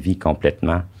deuxième vie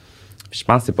complètement. Puis je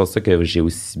pense que c'est pour ça que j'ai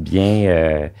aussi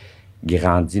bien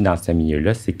grandi dans ce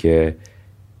milieu-là, c'est que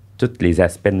tous les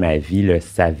aspects de ma vie le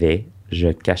savaient, je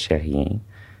ne cachais rien,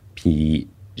 puis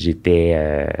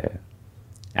j'étais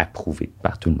approuvé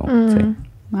par tout le monde. Tu sais.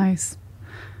 Nice.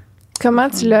 Comment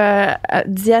tu l'as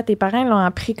dit à tes parents? Ils l'ont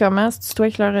appris comment? C'est-tu toi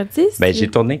qui leur as dit? Ben, j'ai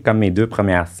tourné comme mes 2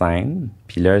 premières scènes,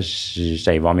 puis là,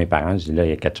 j'allais voir mes parents, j'ai dit là,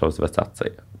 il y a quelque chose qui va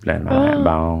sortir. Puis là,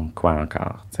 bon, quoi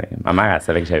encore? T'sais. Ma mère, elle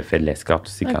savait que j'avais fait de l'escorte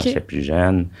aussi quand j'étais plus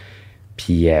jeune.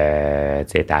 Puis, tu sais,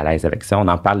 elle était à l'aise avec ça. On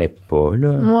n'en parlait pas,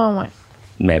 là. Ouais.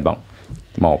 Mais bon,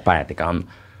 mon père était comme,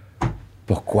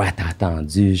 pourquoi t'as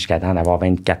attendu jusqu'à temps d'avoir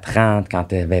 24 ans, quand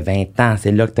t'avais 20 ans?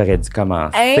 C'est là que t'aurais dû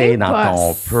commencer dans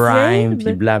ton prime,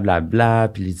 puis blablabla.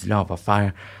 Puis il dit, là, on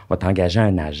va t'engager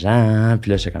un agent. Puis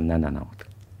là, j'étais comme, non.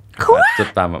 Quoi?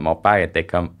 Mon père était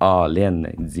comme all-in.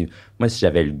 Il dit, moi, si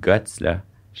j'avais le guts, là,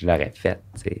 je l'aurais fait,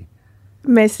 tu sais.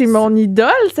 Mais c'est mon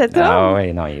idole, cet homme! Ah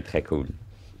ouais, non, il est très cool.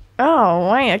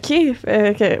 Ah ouais,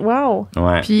 OK. Wow!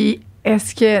 Ouais. Puis,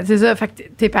 est-ce que... C'est ça, fait que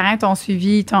tes parents t'ont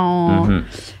suivi,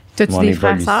 T'as-tu des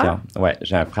frères et sœurs? Ouais,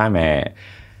 j'ai un frère, mais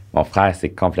mon frère, c'est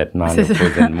complètement l'opposé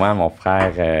de moi. Mon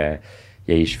frère,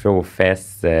 il a les cheveux aux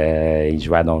fesses, il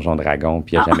jouait à Donjon Dragon,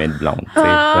 puis il n'a jamais de blonde. Fait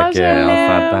que, on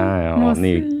s'entend, on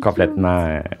est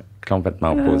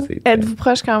complètement opposés. Êtes-vous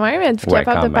proche quand même? Êtes-vous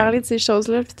capable de parler de ces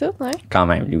choses-là puis tout? Ouais? Quand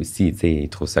même, lui aussi, tu sais, il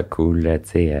trouve ça cool,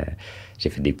 tu sais. J'ai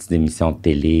fait des petites émissions de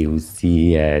télé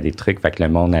aussi, des trucs. Fait que le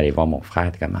monde allait voir mon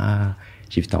frère, t'es comme,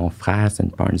 j'ai vu ton frère, c'est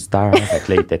une pornstar. Fait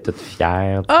que là, il était tout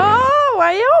fier. Oh,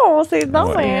 voyons, c'est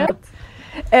dingue. Ouais.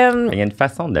 Il y a une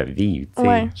façon de vivre, tu sais.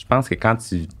 Ouais. Je pense que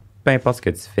peu importe ce que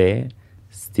tu fais,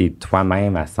 si t'es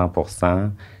toi-même à 100%,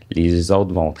 les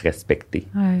autres vont te respecter.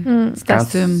 Ouais. Tu Quand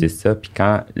t'assumes. c'est ça, puis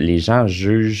quand les gens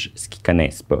jugent ce qu'ils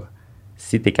connaissent pas,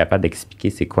 si tu es capable d'expliquer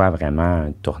c'est quoi vraiment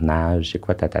un tournage, c'est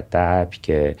quoi puis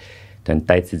que tu as une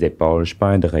tête sur les épaules, je suis pas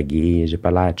un drogué, j'ai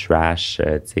pas l'air trash,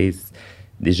 tu sais,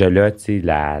 déjà là, tu sais,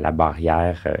 la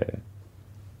barrière,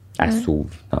 elle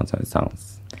s'ouvre dans un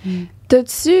sens.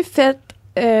 T'as-tu fait...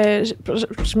 je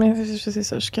sais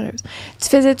ça, je suis curieuse. Tu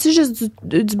faisais-tu juste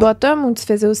du bottom ou tu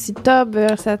faisais aussi top,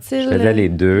 versatile? Je faisais les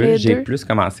deux. les J'ai deux? plus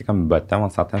commencé comme bottom. On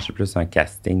s'entend, je suis plus un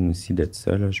casting aussi de tout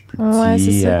ça. Là. Je suis plus petit. Ouais,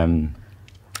 c'est ça.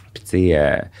 Puis, tu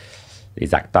sais,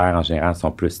 les acteurs en général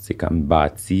sont plus, tu sais, comme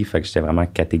bâtis. Fait que j'étais vraiment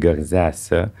catégorisé à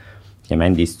ça. Il y a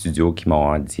même des studios qui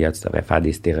m'ont dit, tu devrais faire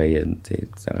des stéroïdes. Tu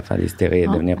devrais faire des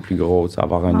stéroïdes, devenir plus gros, tu vas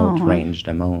avoir un autre range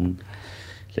de monde.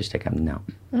 Là, j'étais comme non.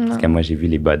 Parce que moi, j'ai vu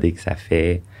les body que ça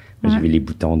fait. Moi, j'ai vu les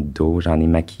boutons de dos. J'en ai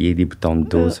maquillé des boutons de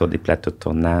dos sur des plateaux de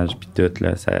tournage. Puis tout,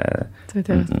 là, ça... Ça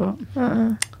t'intéresse pas.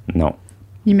 Non.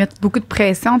 Ils mettent beaucoup de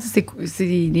pression. Tu sais, c'est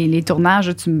les tournages,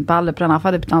 là, tu me parles de plein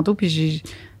d'affaires depuis tantôt, puis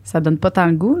ça donne pas tant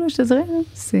le goût, là, je te dirais. Là.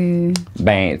 C'est...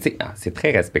 Ben, tu sais, c'est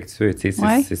très respectueux. Tu sais,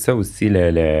 Ouais. c'est ça aussi,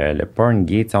 le porn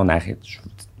gay. Tu sais, on arrête...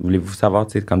 Voulez-vous savoir,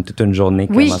 tu sais, comme toute une journée,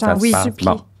 Oui, comment ça se oui, passe? supplie.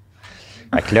 Bon.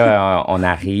 Fait que là, on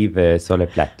arrive sur le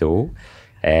plateau.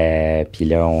 Puis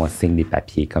là, on signe des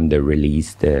papiers comme de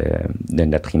release de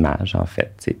notre image, en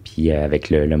fait. T'sais. Puis avec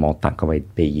le montant qu'on va être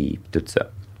payé, puis tout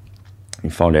ça. Ils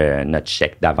font notre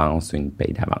chèque d'avance ou une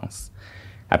paye d'avance.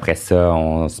 Après ça,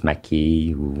 on se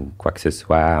maquille ou quoi que ce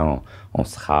soit. On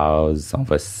se rase. On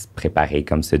va se préparer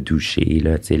comme se doucher,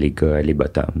 là, les gars, les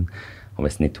bottoms. On va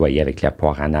se nettoyer avec la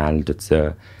poire anale, tout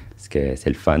ça. Parce que c'est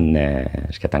le fun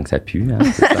jusqu'à temps que ça pue. Hein,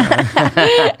 c'est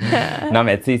ça. Non,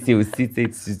 mais tu sais, c'est aussi, tu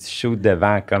shoots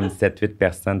devant comme 7-8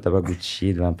 personnes. T'as pas goût de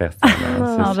chier devant personne.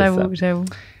 Hein, Non, j'avoue.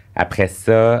 Après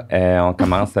ça, on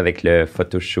commence avec le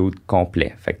photoshoot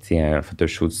complet. Fait que, tu sais, un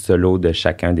photoshoot solo de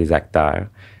chacun des acteurs.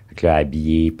 Fait que là,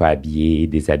 habillé, pas habillé,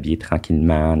 déshabillé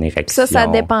tranquillement, en érection. Ça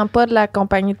dépend pas de la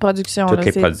compagnie de production. Toutes là,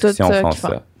 les c'est productions tout, font qu'ils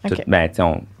ça. OK. Ben, tu sais,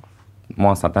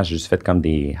 moi, on s'entend, j'ai juste fait comme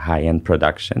des high-end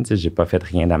productions. Tu sais, j'ai pas fait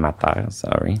rien d'amateur,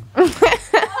 sorry.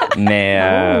 Mais,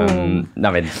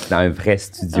 non, mais dans un vrai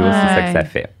studio, c'est ça que ça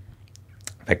fait.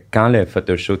 Fait que quand le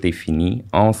photoshoot est fini,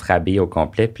 on se rhabille au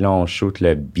complet, puis là, on shoot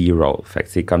le B-roll. Fait que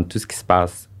c'est comme tout ce qui se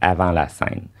passe avant la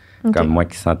scène. Okay. Comme moi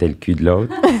qui sentais le cul de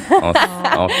l'autre.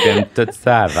 on filme tout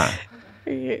ça avant.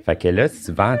 Fait que là,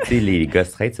 souvent, tu sais, les gars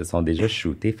straight se sont déjà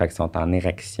shootés, fait qu'ils sont en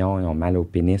érection, ils ont mal au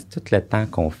pénis, tout le temps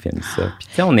qu'on filme ça. Puis,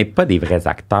 tu sais, on n'est pas des vrais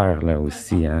acteurs, là,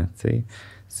 aussi, hein, tu sais.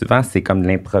 Souvent, c'est comme de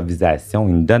l'improvisation.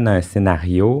 Ils nous donnent un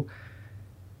scénario,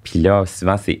 puis là,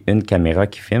 souvent, c'est une caméra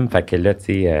qui filme. Fait que là, tu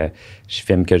sais, je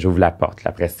filme que j'ouvre la porte.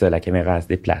 Après ça, la caméra, elle se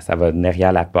déplace. Elle va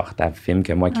derrière la porte. Elle filme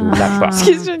que moi qui ouvre la porte.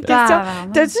 Excuse, j'ai une question.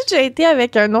 T'as-tu déjà été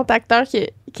avec un autre acteur qui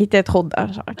était trop dedans,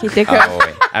 genre, qui était comme... Ah oui,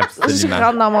 Je absolument.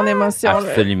 rentre dans mon émotion, là.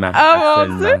 Absolument. Ah,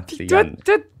 mon absolument. Puis toi,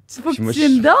 faut que moi, tu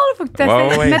idoles, faut que tu essaies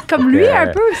de te mettre comme lui un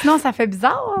peu, sinon ça fait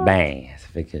bizarre. Hein? Ben, ça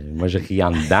fait que moi, je ris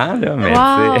en dedans, là, mais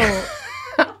Wow. tu sais...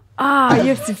 Ah,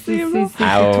 c'est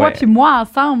Ah, toi ouais. puis moi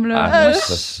ensemble, là. Ah, Moi,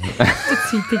 ça-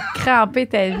 tu t'es crampé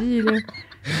ta vie, là.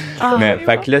 Ah, mais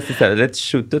fait que là, c'est ça. Là, tu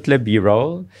shoots tout le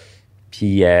B-roll.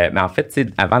 Puis, mais en fait, tu sais,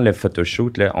 avant le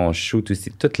photoshoot, là, on shoot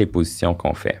aussi toutes les positions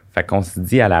qu'on fait. Fait qu'on se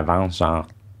dit à l'avance, genre,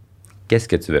 qu'est-ce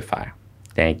que tu veux faire?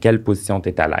 Dans quelle position tu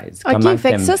es à l'aise? OK,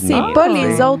 fait que ça, c'est pas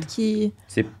les autres qui...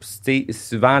 C'est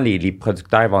souvent, les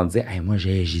producteurs vont dire, hey, moi,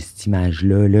 j'ai cette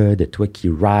image-là là, de toi qui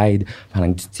ride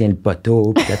pendant que tu tiens le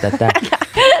poteau, puis ta. Là,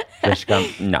 je suis comme,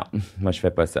 non, moi, je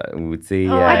fais pas ça. Ou, tu sais...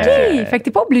 OK, fait que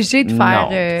t'es pas obligé de faire... Non,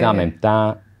 tu sais, en même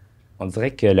temps, on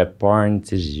dirait que le porn,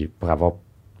 tu sais, pour avoir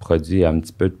produit un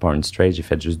petit peu de porn straight, j'ai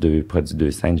fait juste produit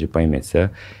 2 scènes, j'ai pas aimé ça.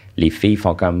 Les filles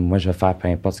font comme, moi, je vais faire peu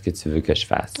importe ce que tu veux que je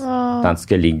fasse. Oh. Tandis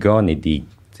que les gars, on est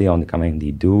quand même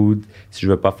des dudes. Si je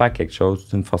veux pas faire quelque chose,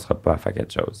 tu ne me forceras pas à faire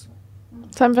quelque chose.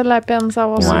 Ça me fait de la peine de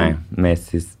savoir ça. Ouais, mais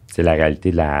c'est la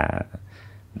réalité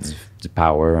du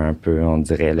power un peu, on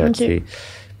dirait, là, OK. tu sais.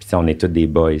 Puis on est tous des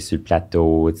boys sur le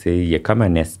plateau, tu sais. Il y a comme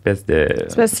une espèce de...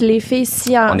 C'est parce que les filles,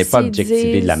 on n'est pas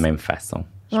objectivés de la même façon,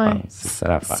 je Ouais. pense. C'est ça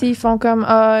l'affaire. S'ils font comme,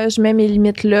 je mets mes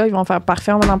limites là, ils vont faire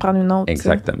parfait, on va en prendre une autre.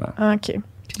 Exactement. Ah, OK.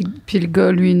 Puis le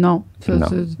gars, lui, non. Ça, Non.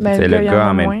 Ben, C'est le le gars, il y en gars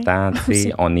a en moins. même temps, tu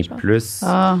sais, on est plus...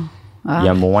 Ah. Il y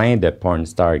a moins de porn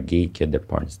star gay que de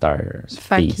porn star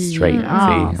filles qu'il- straight.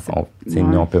 Ah, Tu sais,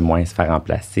 nous, on peut moins se faire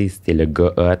remplacer. C'était le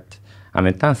gars hot. En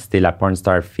même temps, c'était la porn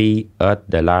star fille hot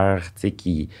de l'heure, tu sais,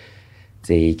 qui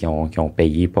qui ont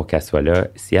payé pour qu'elle soit là.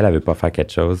 Si elle ne veut pas faire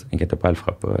quelque chose, inquiète pas, elle le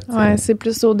fera pas. Ouais, c'est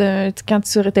plus quand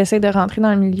tu essaies de rentrer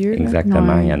dans le milieu.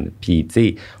 Exactement. Ouais. Puis, tu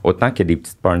sais, autant qu'il y a des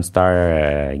petites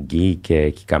pornstars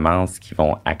geeks qui commencent, qui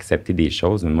vont accepter des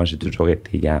choses, mais moi, j'ai toujours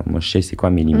été, moi, je sais c'est quoi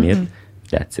mes limites,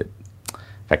 that's it.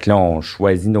 Fait que là, on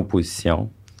choisit nos positions.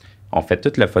 On fait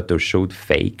tout le photoshoot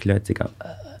fake, là, tu sais, comme...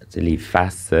 les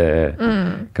faces,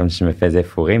 comme je me faisais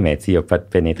fourrer, mais tu sais, il n'y a pas de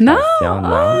pénétration.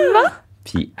 Non.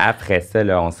 Puis après ça,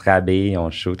 là, on se rhabille, on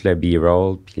shoot le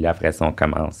B-roll, puis là, après ça, on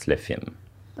commence le film.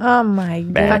 Oh my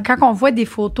God. Quand on voit des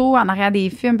photos en arrière des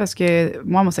films, parce que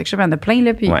moi, mon sex shop, il y en a plein,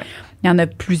 là, puis il y en a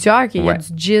plusieurs qui y a du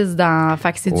jizz dans...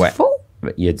 Fait que c'est du faux?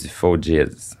 Il y a du faux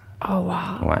jizz. Oh,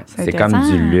 wow! Ouais. C'est comme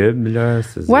du lube, là.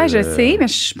 Ouais, je sais, mais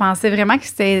je pensais vraiment que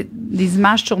c'était des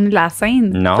images tournées de la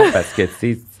scène. Non, parce que, tu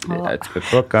sais, tu peux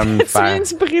pas comme faire... Tu viens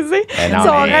de briser non,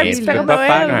 son mais rêve du tu Père peux pas Noël.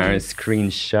 faire un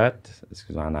screenshot.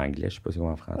 Excusez-moi, en anglais, je sais pas si c'est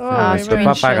en français. Ouais, tu peux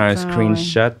pas faire un screenshot,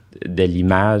 screenshot de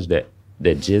l'image de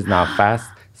jizz d'en face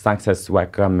sans que ce soit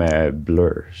comme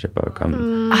blur, je sais pas,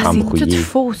 comme embrouillé. C'est tout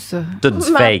faux, ça. Tout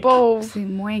du Ma fake. pauvre. C'est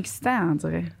moins excitant, on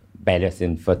dirait. Ben là, c'est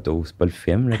une photo, c'est pas le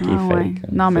film là, qui est Ouais.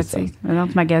 fake. Non, mais tu ça. sais, dans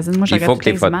ton magazine, moi, je Il faut regarde que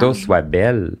les toutes photos images. soient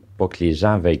belles pour que les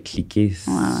gens veuillent cliquer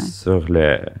sur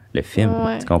le film.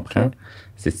 Ouais, Tu comprends? ok.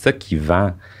 C'est ça qui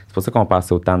vend. C'est pour ça qu'on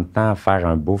passe autant de temps à faire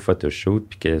un beau photoshoot.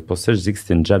 Puis que pour ça, je dis que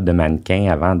c'est une job de mannequin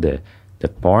avant de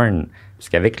porn. Parce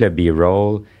qu'avec le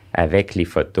B-roll, avec les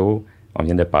photos, on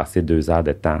vient de passer 2 heures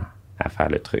de temps à faire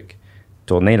le truc.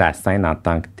 Tourner la scène en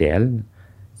tant que telle,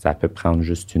 ça peut prendre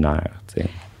juste 1 heure, tu sais.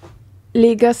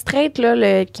 Les gars straight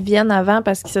là, qui viennent avant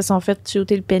parce qu'ils se sont fait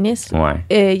shooter le pénis,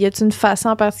 Ouais. y a-t-il une façon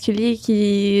en particulier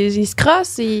ils se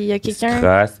crossent? Il y a quelqu'un...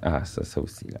 Cross, ça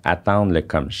aussi. Là. Attendre le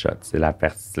cum shot, c'est la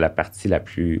partie la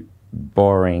plus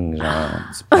boring, genre,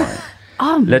 du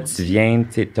porn. Là, tu viens,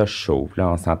 tu sais, t'as chaud. Là,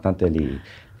 on s'entend, t'as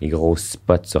les gros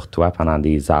spots sur toi pendant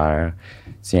des heures.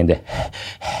 Tu viens de, tu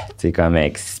sais, comme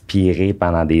expirer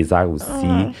pendant des heures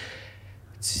aussi.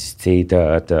 Tu sais,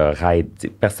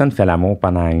 personne ne fait l'amour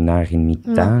pendant 1h30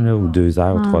 de temps, là, ou 2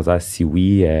 heures, ou 3 heures. Si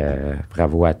oui,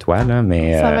 bravo à toi, là,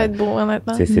 mais... Ça va être beau,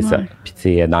 honnêtement. C'est ça. Puis, tu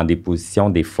sais, dans des positions,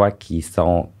 des fois, qui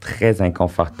sont très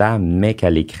inconfortables, mais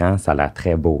qu'à l'écran, ça a l'air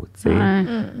très beau, tu sais.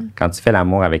 Quand tu fais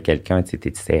l'amour avec quelqu'un, tu sais,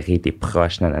 t'es serré, t'es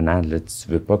proche, nanana, là, tu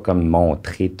veux pas comme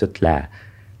montrer toute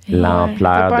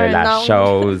l'ampleur t'es pas de la un ange.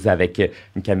 chose avec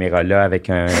une caméra là, avec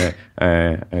un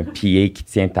pied qui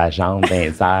tient ta jambe dans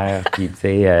les airs, puis tu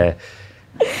sais,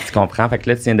 tu comprends? Fait que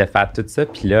là, tu viens de faire tout ça,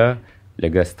 puis là, le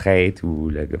gars straight ou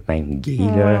le gars même gay,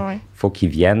 là, faut qu'il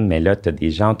vienne, mais là, t'as des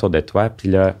gens autour de toi, puis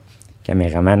là, le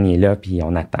caméraman il est là, puis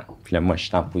on attend. Puis là, moi, je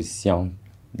suis en position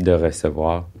de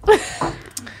recevoir.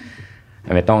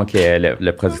 Mettons que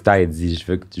le producteur, il dit,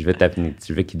 je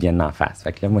veux qu'il vienne en face.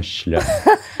 Fait que là, moi, je suis là.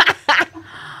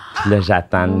 Puis là,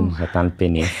 j'attends le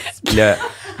pénis. Puis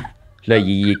là,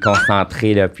 il est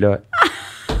concentré, là. Puis là,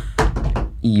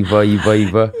 il va. Il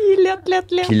lette.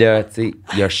 Puis là, tu sais,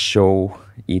 il a chaud,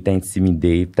 il est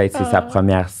intimidé. Peut-être c'est sa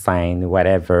première scène,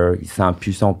 whatever. Il sent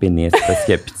plus son pénis parce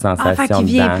qu'il n'y a plus de sensation fait qu'il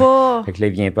vient dedans. pas. Fait que là,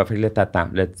 il vient pas. Fait que là, t'attends.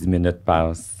 Là, 10 minutes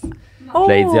passent. Puis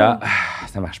là, il dit,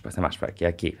 ça marche pas. OK.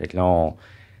 Fait que là,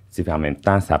 tu sais, en même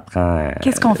temps, ça prend...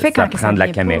 Qu'est-ce qu'on fait quand ça prend de la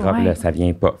vient caméra, pas, puis là, ça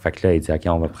vient pas. Fait que là, il dit, OK,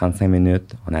 on va prendre 5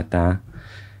 minutes, on attend.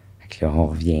 Fait que là, on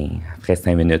revient après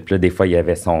 5 minutes. Puis là, des fois, il y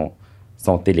avait son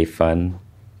téléphone.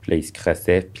 Puis là, il se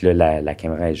crossait. Puis là, la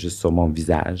caméra est juste sur mon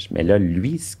visage. Mais là, lui,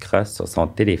 il se crosse sur son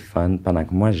téléphone pendant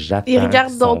que moi, j'attends. Il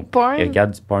regarde d'autres porn? Il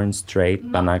regarde du porn straight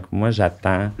pendant que moi,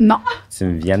 j'attends. Non. Que tu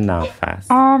me viennes d'en face.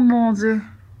 Oh, mon Dieu.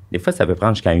 Des fois, ça peut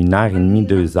prendre jusqu'à 1h30,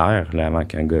 2 heures là, avant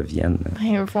qu'un gars vienne. Là.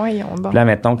 Ben, voyons donc. Puis là,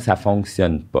 mettons que ça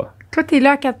fonctionne pas. Toi, t'es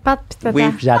là à 4 pattes, puis t'attends. Oui,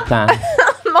 puis j'attends.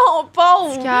 Mon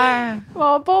pauvre! Cœur.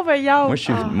 Mon pauvre Yann!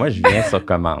 Moi, je viens sur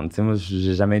commande. Tu sais, moi,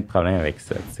 j'ai jamais eu de problème avec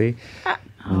ça. Tu sais.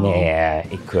 Mais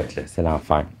écoute, là, c'est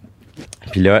l'enfer.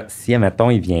 Puis là, si, mettons,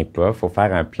 il vient pas, il faut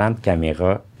faire un plan de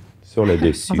caméra sur le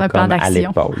dessus, Un plan comme à d'action.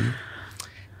 l'épaule.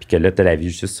 Puis que là, tu as la vue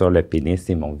juste sur le pénis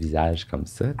et mon visage comme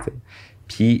ça. Tu sais.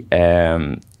 Puis, tu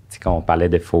sais, quand on parlait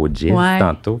de faux jizz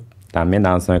tantôt, tu en mets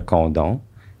dans un condom.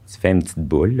 Tu fais une petite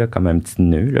boule, là, comme un petit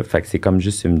nœud. Là. Fait que c'est comme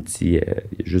juste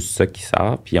juste ça qui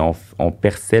sort. Puis on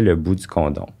perçait le bout du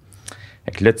condom.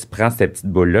 Fait que là, tu prends cette petite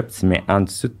boule-là, puis tu mets en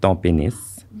dessous de ton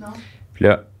pénis. Non. Puis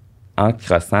là, en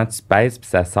crossant, tu pèses, puis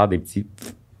ça sort des petits...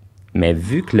 Mais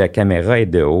vu que la caméra est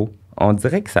de haut, On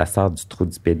dirait que ça sort du trou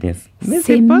du pénis. Mais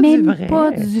c'est pas même du vrai. pas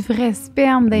du vrai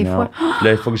sperme, des Non. fois.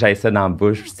 Là, il faut que j'aille ça dans la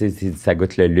bouche. Puis, tu sais, ça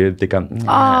goûte le lube. T'es comme...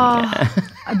 Ah!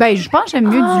 Ben, je pense que j'aime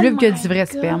mieux du lube que du vrai God.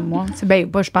 sperme, moi. Ben,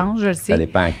 pas je pense, je le Ça sais.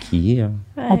 dépend à qui. Hein.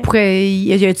 On pourrait...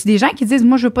 Y a-tu des gens qui disent,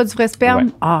 moi, je veux pas du vrai sperme?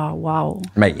 Ouais. Ah, wow.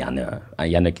 Mais il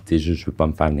y en a qui disent juste, je veux pas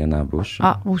me faire venir dans la bouche.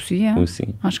 Ah, aussi, hein? Aussi.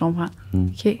 Ah, je comprends. Mm.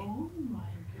 OK.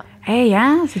 Hey,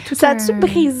 hein? C'est tout Ça un... a-tu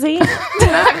brisé ta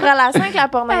relation avec la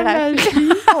pornographie?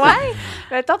 Ouais.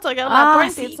 Mettons, tu regardes la Ah, porn,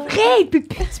 c'est t'es vrai!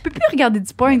 Tu peux plus regarder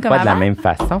du porn comme Pas de la avant. même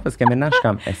façon, parce que maintenant, je suis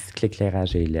comme, est-ce que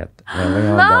l'éclairage est lettre? Ben,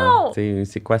 voyons Non! donc. Tu sais,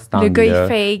 c'est quoi cet Le angle-là? gars, il est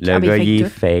fake. Le Ah, ben, gars, il il est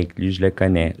fake tout. fake. Lui, je le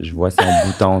connais. Je vois son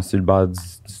bouton sur le bord du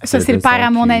Ça, c'est de le père son à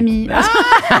mon cul. ami.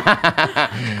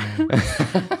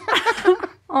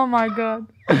 Oh my God.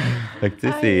 Fait que,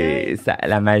 tu sais,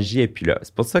 la magie est plus là.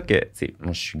 C'est pour ça que, tu sais,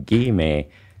 moi, je suis gay, mais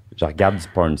je regarde du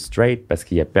porn straight parce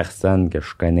qu'il y a personne que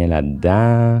je connais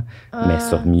là-dedans, mais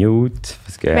sur mute,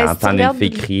 parce que Ben, si tu entendre une regardes fille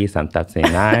des- crier, ça me tape ses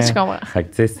nerfs. Je comprends. Fait que,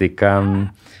 tu sais, c'est comme...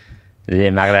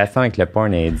 Ma relation avec le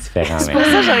porn est différente. C'est pour ça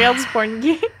que je regarde du porn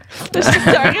gay. Je suis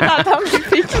carrée d'entendre les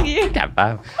filles crier.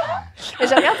 capable. Mais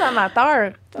je regarde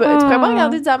amateur. Tu pourrais pas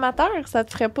regarder du amateur? Ça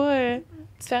te ferait pas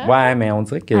différent? Ouais, mais on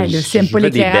dirait que Ah, là, si t'aimes je pas veux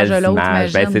des l'éclairage belles de l'autre,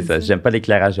 images. Ben, imagine. c'est ça. J'aime pas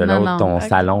l'éclairage de Non, l'autre. non. Ton Ok.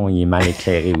 salon, il est mal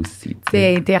éclairé aussi. tu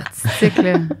sais. T'es artistique,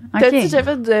 là. T'as-tu OK. déjà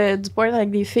fait du porn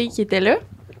avec des filles qui étaient là?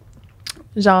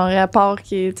 Genre, à part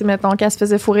que, tu sais, mettons qu'elle se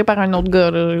faisait fourrer par un autre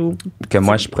gars, là, ou Que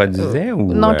moi, je produisais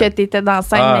ou... non, que t'étais dans la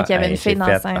scène, mais qu'il y avait une j'ai fille dans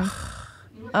la fait- scène.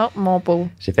 Oh, mon pauvre.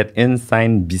 J'ai fait une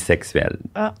scène bisexuelle.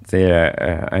 Ah. Tu sais,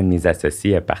 un de mes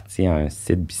associés est parti à un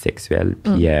site bisexuel,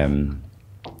 puis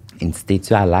il me dit,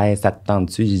 t'es-tu à l'aise, ça te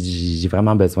tente-tu? J'ai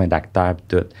vraiment besoin d'acteurs,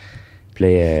 puis tout. Puis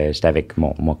là, j'étais avec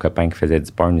mon copain qui faisait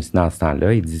du porn aussi dans ce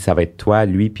temps-là. Il dit, ça va être toi,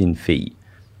 lui, puis une fille.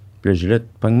 Puis là, je dis, là,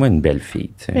 pogne-moi une belle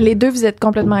fille, tu sais. Mais les deux, vous êtes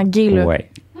complètement gays, là.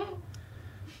 Ouais.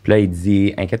 Puis là, il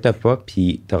dit, inquiète-toi pas,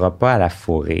 puis t'auras pas à la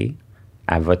fourrer.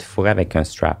 Elle va te fourrer avec un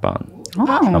strap-on. Oh.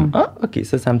 Comme, ah, OK,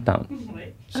 ça me tente.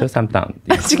 Ça me tente.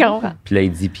 Tu comprends? Puis là,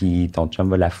 il dit, puis ton chum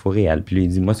va la fourrer, elle. Puis là, il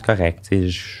dit, moi, c'est correct, tu sais,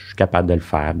 je suis capable de le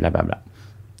faire, blablabla.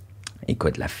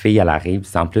 Écoute, la fille, elle arrive.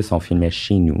 En plus, on filmait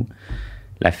chez nous.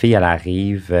 La fille, elle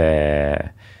arrive,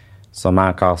 sûrement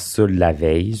encore saoule la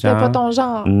veille, C'est genre. pas ton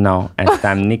genre. Non, elle s'est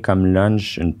amenée comme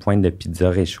lunch une pointe de pizza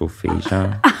réchauffée, genre.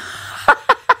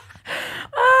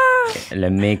 Le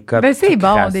make-up. Ben, c'est tout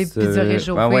bon, crasseux. des pizzas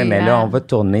réchauffées, Ouais, mais là, hein. on va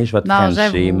tourner, je vais te Non, trancher.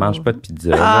 j'avoue. Mange pas de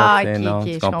pizza. Ah, là, tu sais, ok, non, ok,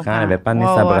 tu je comprends? comprends. Elle avait pas amené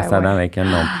Ouais, sa ouais, brosse à dents ouais. avec elle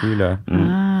non plus, là.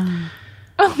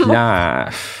 Ah. Puis là,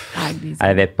 Avec des- elle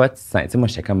avait pas de seins. Tu sais, moi,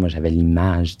 j'étais comme, moi, j'avais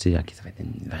l'image, tu sais, OK, ça va être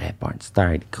une vraie porn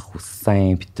star, des gros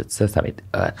seins, puis tout ça, ça va être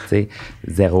hot, tu sais.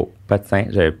 Zéro, pas de seins.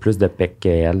 J'avais plus de pecs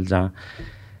qu'elle, genre.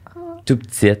 Tout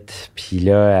petite. Puis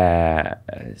là,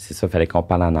 c'est ça, il fallait qu'on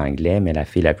parle en anglais, mais la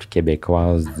fille la plus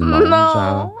québécoise du monde, Non.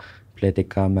 genre. Puis là, t'es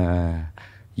comme,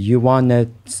 You wanna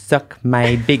suck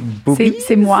my big booby?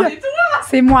 C'est moi.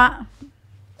 C'est moi.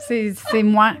 C'est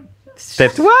moi.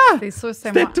 C'était toi? C'est sûr, c'est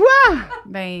C'était moi. toi?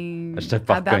 Ben, Je t'ai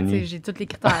pas à date, reconnu. tu sais, j'ai tous les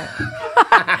critères.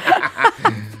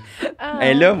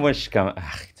 Et là, moi, je suis comme,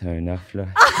 t'as un offre, là.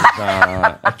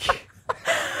 Genre, OK.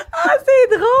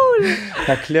 C'est drôle.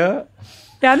 Fait que là,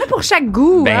 Il y en a pour chaque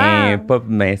goût. hein?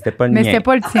 mais c'était pas le Mais mien. c'était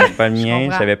pas le tien. C'était pas le Je mien.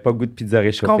 comprends. J'avais pas goût de pizza Je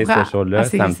réchauffée comprends. ce jour-là. Ah,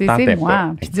 Ça me c'est tentait moi.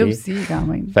 pas. Pizza OK? aussi, quand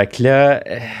même. Fait que là,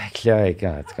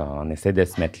 on essaie de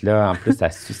se mettre là. En plus,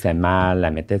 elle suçait mal.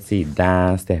 Elle mettait ses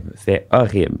dents. C'était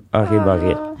horrible.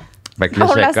 Horrible. Fait que là,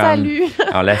 On la j'étais salue.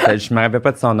 On la salue. Je me rappelle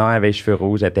pas de son nom. Elle avait les cheveux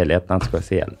rouges. Elle était laide. En tout cas,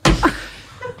 c'est elle.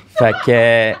 Fait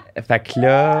que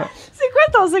là... C'est quoi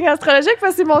ton signe astrologique?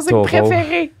 Parce que c'est mon signe Taureau.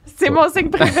 préféré. C'est mon signe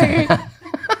préféré.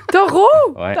 Taureau!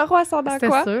 Ouais, Taureau ascendant C'était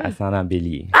quoi? sûr. elle sent dans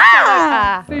bélier.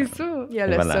 Ah! C'est sûr. Il y a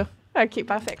le Voilà. ça. OK,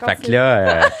 parfait. Fait que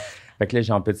là,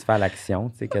 j'ai un peu dû faire l'action,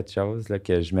 tu sais, quelque chose, là,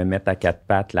 que je me mette à quatre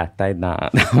pattes, la tête dans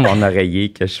mon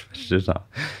oreiller, que je genre,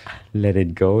 let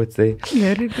it go, tu sais.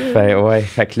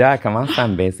 Fait que là, elle commence à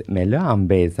me baiser. Mais là, en me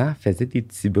baisant, elle faisait des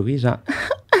petits bruits, genre.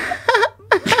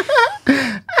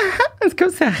 C'est comme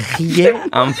ça, elle riait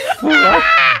en me fourrant.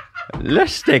 Là,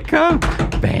 j'étais comme,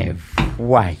 ben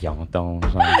voyons donc,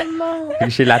 genre. Fait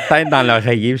que j'ai la tête dans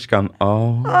l'oreiller, puis je suis comme,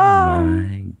 oh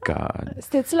my God.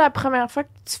 C'était-tu la première fois que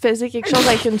tu faisais quelque chose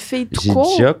avec une fille tout J'ai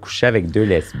court? déjà couché avec 2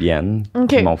 lesbiennes OK.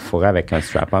 qui m'ont fourré avec un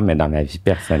strap-on, mais dans ma vie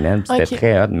personnelle. Puis c'était OK.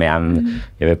 très hot, mais il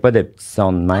n'y avait pas de petits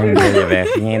sons de même. là, Il n'y avait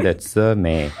rien de ça,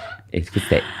 mais écoute,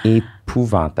 c'était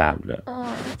épouvantable. Là.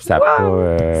 Ça a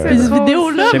pas... Ces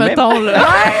vidéos-là, Je sais même- mettons, là.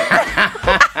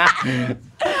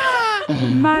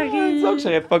 Marie. Disons que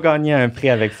j'aurais pas gagné un prix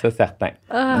avec ça, certain.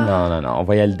 Non. On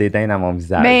voyait le dédain dans mon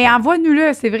visage. Mais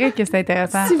envoie-nous-le, c'est vrai que c'est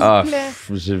intéressant. S'il vous Ah, plaît.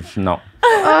 non.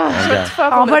 Je vais tout faire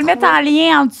pour On va le mettre trouver. en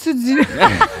lien en dessous du.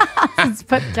 du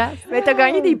podcast. Mais t'as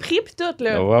gagné des prix puis tout,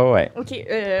 là. Ouais. OK,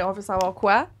 on veut savoir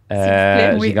quoi, s'il vous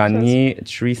plaît. J'ai gagné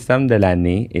Threesome de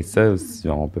l'année. Et ça aussi,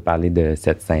 on peut parler de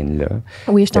cette scène-là.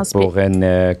 Oui, je t'en C'est pour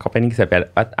une compagnie qui s'appelle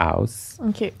Hot House.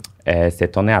 OK. C'était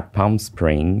tourné à Palm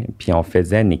Springs. Puis on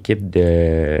faisait une équipe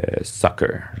de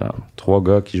soccer. Genre 3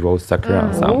 gars qui jouaient au soccer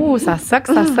ensemble. Oh, ça soque.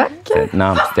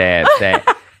 Non, c'était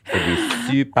des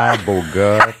super beaux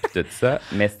gars puis tout ça.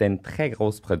 Mais c'était une très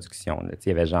grosse production. Là. Il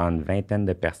y avait genre une vingtaine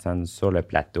de personnes sur le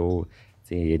plateau.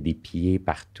 Des pieds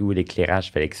partout. L'éclairage,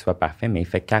 il fallait qu'il soit parfait, mais il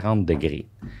fait 40 degrés.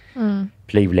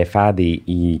 Puis là, il voulait faire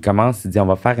il dit, on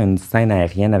va faire une scène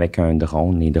aérienne avec un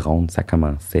drone. Les drones, ça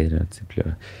commençait, là. Puis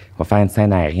là, on va faire une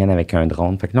scène aérienne avec un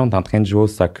drone. Fait que là, on est en train de jouer au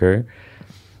soccer.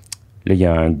 Là, il y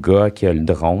a un gars qui a le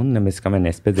drone, là, mais c'est comme une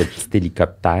espèce de petit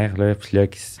hélicoptère, là. Puis là,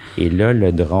 et là,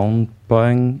 le drone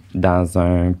pogne dans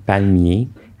un palmier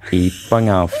et il pogne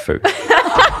en feu.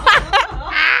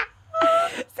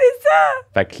 C'est ça!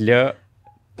 Fait que là,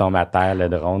 tombe à terre, le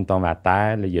drone tombe à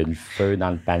terre. Là, il y a du feu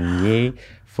dans le palmier.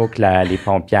 Faut que les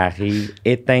pompiers arrivent,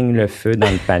 éteignent le feu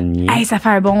dans le palmier. Hey, ça fait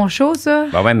un bon show, ça.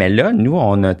 Ben ouais, mais là, nous,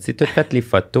 on a tout fait les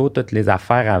photos, toutes les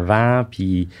affaires avant, puis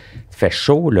il fait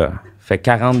chaud, là. Il fait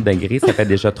 40 degrés, ça fait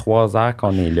déjà 3 heures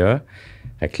qu'on est là.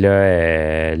 Fait que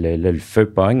là, le feu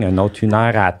pogne. Une autre 1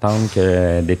 heure à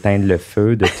attendre d'éteindre le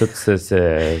feu, de tout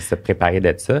se préparer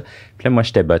de ça. Puis là, moi,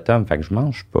 j'étais bottom, fait que je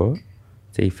mange pas.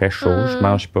 T'sais, il fait chaud, je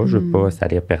mange pas, je veux pas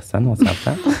salir personne, on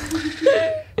s'entend.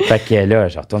 Fait que là,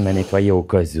 je retourne me nettoyer au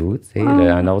cas où, tu sais,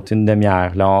 une autre 1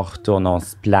 demi-heure. Là, on retourne, on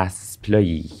se place, puis là,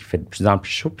 il fait de plus en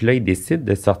plus chaud. Puis là, il décide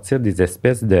de sortir des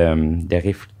espèces de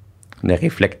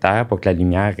réflecteurs pour que la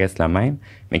lumière reste la même,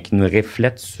 mais qui nous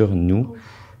reflète sur nous.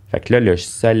 Fait que là, le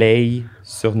soleil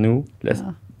sur nous, là,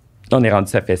 on est rendu,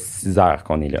 ça fait 6 heures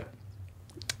qu'on est là.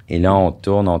 Et là, on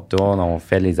tourne, on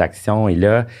fait les actions, et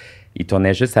là, il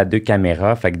tournait juste à 2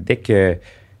 caméras. Fait que dès que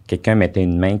quelqu'un mettait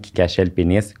une main qui cachait le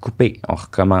pénis, coupé, on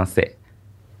recommençait.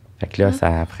 Fait que là,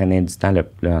 ça prenait du temps.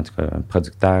 En tout cas, le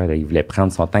producteur, là, il voulait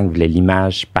prendre son temps, il voulait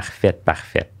l'image parfaite, tu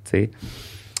sais.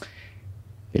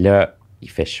 Et là, il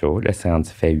fait chaud. Là, ça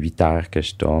fait 8 heures que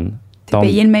je tourne. T'as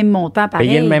payé le même montant, pareil.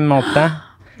 Payé le même montant.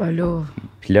 Voilà.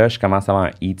 Puis là, je commence à avoir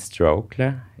un heat stroke,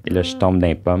 là. Et là, je tombe dans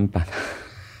les pommes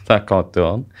pendant qu'on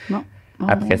tourne. Non.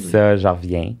 Après ça, je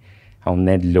reviens. On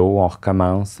venait de l'eau, on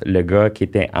recommence. Le gars qui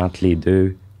était entre les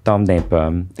deux tombe dans les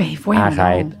pommes. Ben, voyons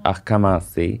arrête, donc. a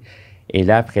recommencé. Et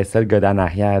là, après ça, le gars d'en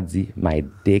arrière dit « My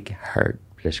dick hurt ».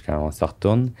 Puis là, quand on se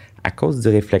retourne, à cause du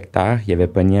réflecteur, il avait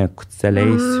pogné un coup de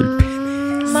soleil sur le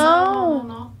pénis. Non!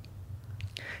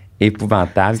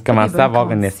 Épouvantable. Il commençait à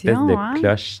avoir une espèce de hein?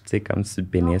 cloche, tu sais, comme sur le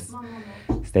pénis.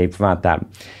 C'était épouvantable.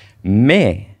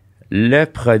 Mais le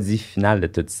produit final de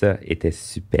tout ça était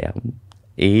superbe.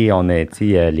 Et on a,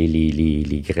 tu sais,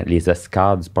 les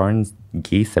Oscars du porn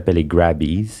gay s'appellent les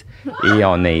Grabbies. Et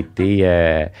on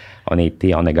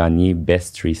a gagné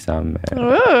Best Threesome.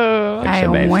 Hey,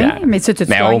 au moins, mais tu as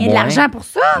gagné de l'argent pour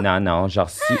ça? Non, j'ai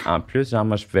reçu, en plus, genre,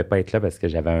 moi, je pouvais pas être là parce que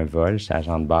j'avais un vol, j'étais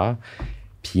agent de bar.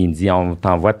 Puis il me dit, on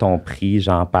t'envoie ton prix,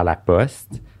 genre, par la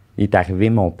poste. Il est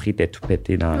arrivé, mon prix était tout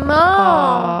pété dans...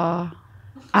 Ah,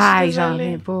 j'en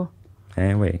reviens pas.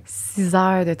 Hein, oui. 6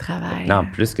 heures de travail. Non,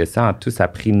 plus que ça, en tout, ça a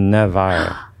pris 9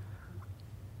 heures.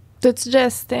 T'as-tu déjà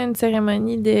assisté à une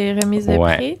cérémonie de remise de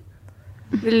prix?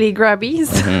 Les Grabbies?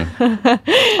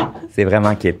 C'est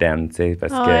vraiment quétaine, tu sais,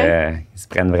 parce que ils se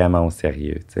prennent vraiment au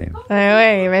sérieux, tu sais.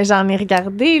 Ouais, mais j'en ai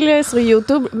regardé là, sur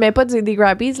YouTube, mais pas des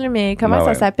Grabbies, là, mais comment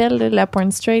ça s'appelle, là, la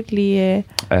porn straight,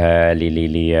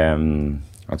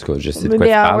 en tout cas, je sais de quoi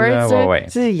tu parles, là. Ouais.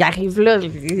 Tu sais, ils arrivent là,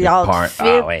 ils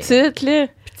outfit, tout, là.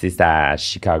 Puis, tu sais, c'est à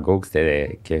Chicago que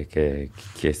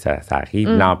ça arrive.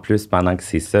 Là, en plus, pendant que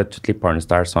c'est ça, toutes les porn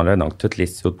stars sont là, donc tous les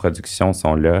studios de production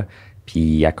sont là.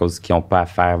 Puis, à cause qu'ils n'ont pas à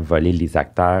faire voler les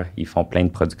acteurs, ils font plein de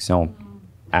productions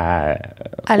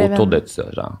autour de ça,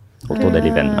 genre, autour de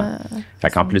l'événement. Fait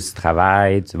qu'en plus, tu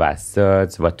travailles, tu vas à ça,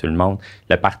 tu vois tout le monde.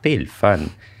 Le party est le fun.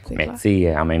 Mais, tu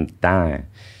sais, en même temps...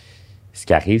 Ce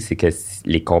qui arrive, c'est que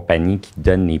les compagnies qui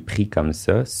donnent les prix comme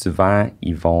ça, souvent,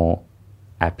 ils vont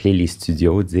appeler les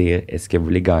studios, dire « Est-ce que vous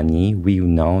voulez gagner? Oui ou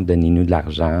non? Donnez-nous de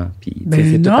l'argent. » Puis, tu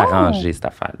sais, c'est tout arrangé, cette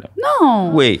affaire-là.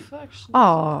 Non! Oui.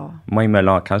 Oh. Moi,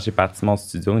 quand j'ai parti mon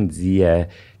studio, il me dit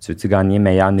 « Tu veux-tu gagner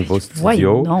meilleur niveau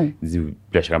studio? » Il dit, puis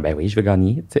là, je suis comme « Ben oui, je veux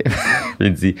gagner. »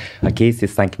 Il dit « OK, c'est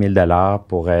 5 000 $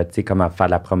 pour, tu sais, comment faire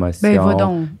la promotion. » Ben, va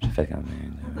donc. J'ai fait comme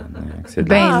non. Fait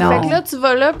que là, tu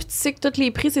vas là, puis tu sais que tous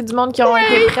les prix, c'est du monde qui ont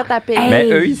été prêts à payer. Mais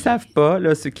eux, ils savent pas,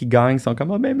 là, ceux qui gagnent sont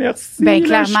comme, ben merci. Ben, là,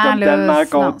 clairement, je suis comme tellement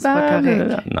content. Non, c'est pas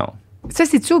correct. Non. Ça,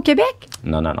 c'est-tu au Québec?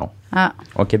 Non. Ah.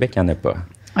 Au Québec, il n'y en a pas.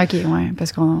 OK, ouais,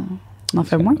 parce qu'on en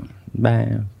fait moins.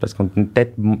 parce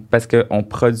qu'on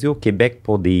produit au Québec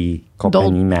pour des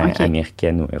compagnies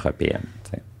américaines ou européennes.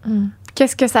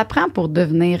 Qu'est-ce que ça prend pour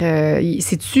devenir...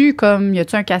 c'est-tu comme... Y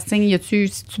a-tu un casting?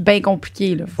 C'est-tu bien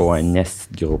compliqué, là? Faut un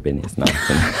gros pénis. Non,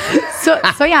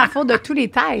 ça, il en faut de tous les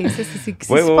tailles. C'est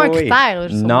pas un critère.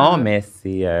 Là, non, mais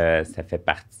ça fait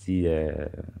partie...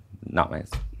 non, mais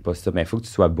c'est pas ça. Mais il faut que tu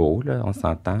sois beau, là, on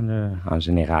s'entend, là, en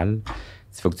général.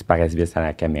 Il faut que tu paraisses bien à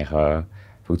la caméra.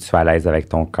 Il faut que tu sois à l'aise avec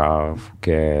ton corps.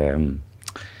 Il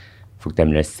faut que tu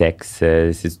aimes le sexe.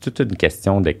 C'est toute une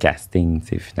question de casting,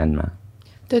 finalement.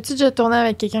 T'as-tu déjà tourné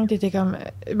avec quelqu'un que t'étais comme...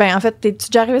 en fait, t'es-tu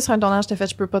déjà arrivé sur un tournage, t'as fait «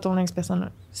 je peux pas tourner avec cette personne-là ».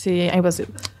 C'est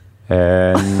impossible.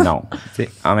 Non.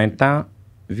 En même temps,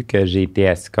 vu que j'ai été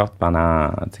escorte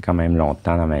pendant quand même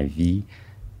longtemps dans ma vie,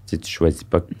 tu choisis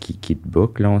pas qui te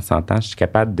book, là, on s'entend. Je suis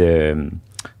capable de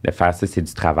faire ça, c'est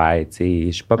du travail.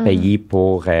 Je suis pas payé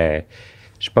pour... je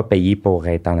suis pas payé pour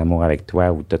être en amour avec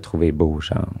toi ou te trouver beau,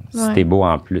 genre. Si t'es beau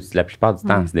en plus, la plupart du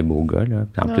temps, c'est des beaux gars, là.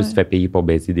 Puis en plus, tu fais payer pour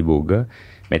baiser des beaux gars.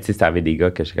 Mais tu sais, ça avait des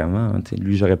gars que je suis comme,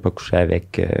 lui, j'aurais pas couché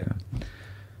avec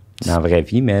dans la vraie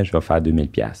vie, mais je vais faire 2000$.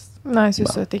 Ouais, c'est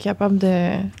ça. T'es capable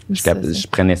de... Je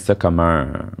prenais ça comme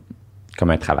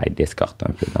un travail d'escorte,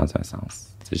 un peu, dans un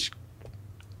sens.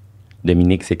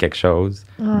 Dominique, c'est quelque chose.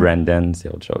 Brandon, c'est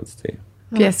autre chose, tu sais.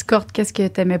 Puis escorte, qu'est-ce que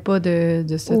t'aimais pas de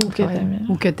ce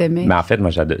ou que t'aimais? Mais en fait, moi,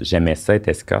 j'aimais ça, être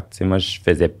escorte. T'sais, moi, je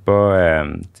faisais pas...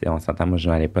 on s'entend, moi, je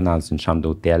n'allais pas dans une chambre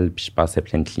d'hôtel puis je passais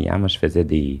plein de clients. Moi, je faisais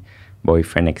des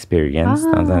boyfriend experience,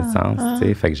 dans un sens.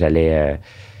 Fait que j'allais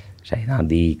dans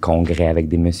des congrès avec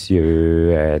des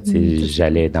messieurs.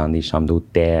 J'allais dans des chambres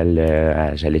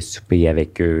d'hôtel. J'allais souper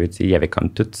avec eux. Il y avait comme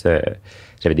tout ce...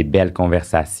 J'avais des belles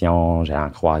conversations. J'allais en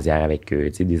croisière avec eux.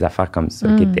 Des affaires comme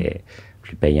ça qui étaient...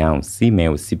 plus payant aussi, mais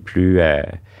aussi plus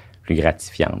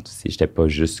gratifiante aussi. J'étais pas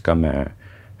juste comme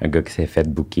un gars qui s'est fait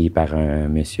booker par un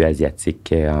monsieur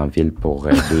asiatique en ville pour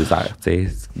 2 heures.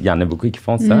 Il y en a beaucoup qui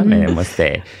font ça, mais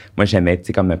moi j'aimais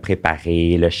comme me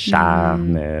préparer, le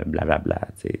charme, blablabla.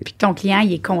 Puis ton client,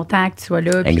 il est content que tu sois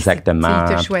là. Exactement.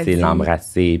 Puis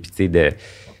l'embrasser. Puis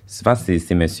souvent,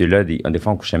 ces messieurs-là, des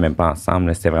fois, on couchait même pas ensemble.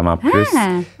 Là. C'était vraiment plus...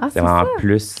 c'était vraiment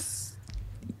plus...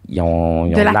 Ils ont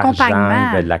de l'argent,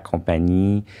 ils veulent de la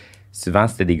compagnie. Souvent,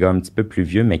 c'était des gars un petit peu plus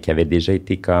vieux, mais qui avaient déjà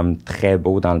été comme très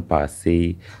beaux dans le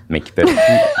passé, mais qui peuvent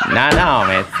plus... Non,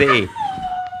 mais tu sais...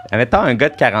 Mettons un gars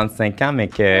de 45 ans,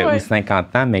 ou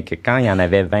 50 ans, mais que quand il y en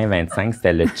avait 20, 25,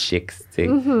 c'était le chicks, tu sais.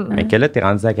 Mais que là, t'es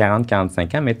rendu à 40,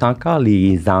 45 ans, mais t'as encore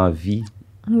les envies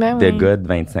de gars de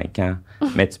 25 ans.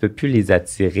 Mais tu peux plus les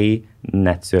attirer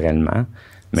naturellement.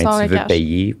 Mais tu veux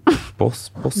payer pour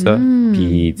ça.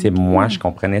 Puis, tu sais, moi, je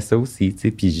comprenais ça aussi, tu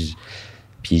sais.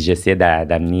 Puis j'essayais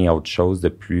d'amener autre chose de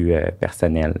plus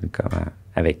personnel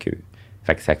avec eux.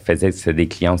 Fait que ça faisait que c'est des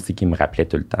clients aussi qui me rappelaient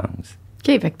tout le temps aussi.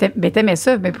 OK, fait que t'aimais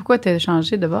ça. Mais pourquoi t'as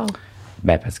changé de bord?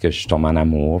 Parce que je suis tombée en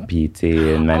amour. Puis, tu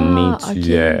sais, une année,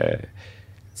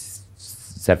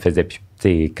 ça faisait plus...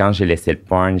 Quand j'ai laissé le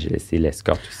porn, j'ai laissé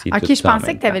l'escorte aussi. OK, je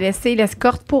pensais que tu avais laissé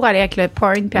l'escorte pour aller avec le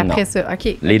porn, puis après ça.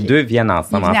 OK. Les deux viennent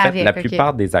ensemble. En fait, la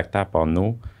plupart des acteurs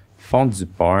porno font du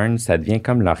porn. Ça devient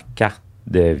comme leur carte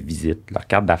de visite, leur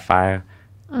carte d'affaires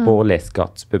pour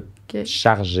l'escorte. Tu peux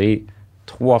charger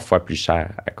 3 fois plus cher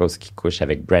à cause qu'ils couchent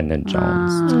avec Brandon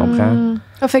Jones. Tu comprends?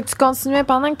 Fait que tu continuais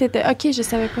pendant que tu étais... OK, je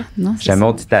savais pas. J'aimais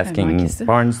multitasking.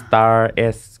 Pornstar,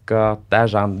 escorte,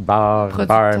 agent de bar,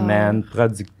 barman,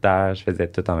 producteur. Je faisais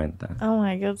tout en même temps. Oh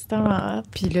my God, c'est tellement hot.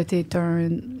 Puis là, t'es un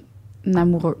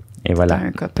amoureux. Et voilà. T'es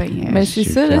un copain. Mais c'est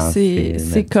ça, là,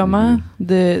 c'est comment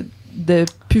de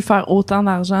plus faire autant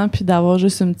d'argent puis d'avoir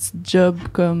juste une petite job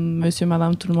comme monsieur,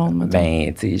 madame, tout le monde. Tu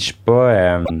sais, je suis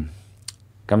pas...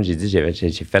 comme j'ai dit,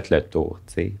 j'ai fait le tour,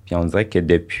 tu sais. Puis on dirait que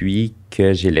depuis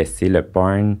que j'ai laissé le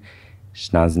porn, je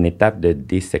suis dans une étape de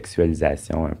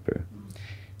désexualisation un peu.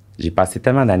 J'ai passé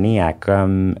tellement d'années à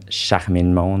comme charmer le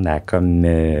monde, à comme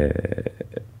me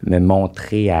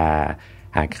montrer à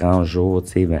grand jour,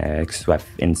 tu sais, que ce soit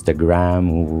Instagram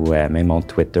ou même mon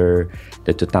Twitter,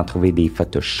 de tout le temps trouver des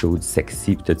photoshoots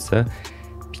sexy et tout ça.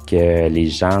 Puis que les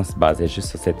gens se basaient juste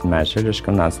sur cette image-là. Là, je suis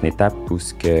comme dans une étape où là,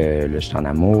 je suis en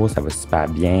amour, ça va super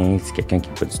bien. C'est quelqu'un qui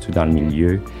n'est pas du tout dans le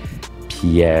milieu.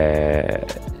 Puis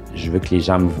je veux que les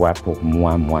gens me voient pour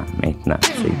moi maintenant,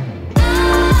 tu sais.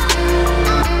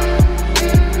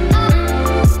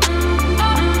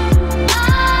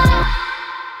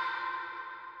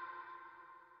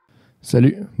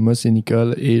 Salut, moi c'est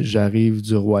Nicole et j'arrive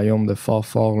du royaume de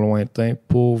fort lointain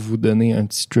pour vous donner un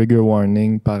petit trigger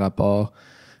warning par rapport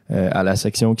à la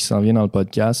section qui s'en vient dans le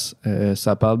podcast.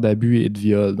 Ça parle d'abus et de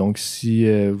viol, donc si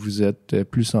vous êtes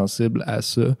plus sensible à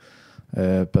ça,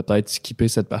 peut-être skipper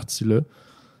cette partie-là.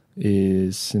 Et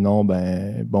sinon,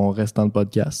 bon, reste dans le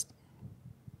podcast.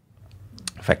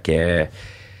 Fait que,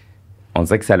 on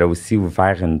dirait que ça l'a aussi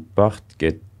ouvert une porte que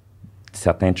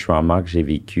certains traumas que j'ai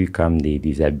vécus, comme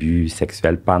des abus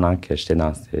sexuels pendant que j'étais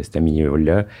dans ce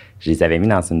milieu-là, je les avais mis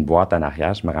dans une boîte en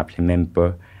arrière, je me rappelais même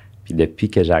pas. Puis depuis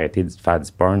que j'ai arrêté de faire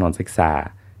du porn, on dirait que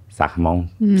ça remonte,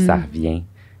 puis ça revient.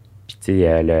 Puis tu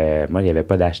sais, moi, il n'y avait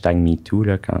pas d'hashtag MeToo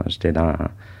là,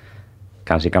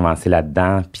 quand j'ai commencé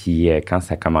là-dedans. Puis quand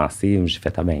ça a commencé, j'ai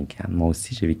fait « Ah ben, moi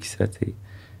aussi, j'ai vécu ça, tu sais. »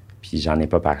 Puis j'en ai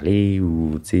pas parlé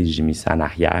ou, tu sais, j'ai mis ça en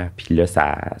arrière. Puis là,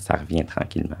 ça revient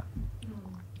tranquillement.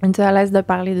 Es-tu à l'aise de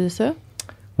parler de ça?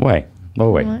 Oui.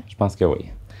 Je pense que oui.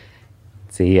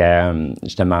 Tu sais,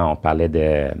 justement, on parlait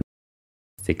de...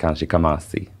 Tu sais, quand j'ai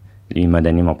commencé, lui, il m'a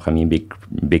donné mon premier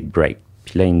big break.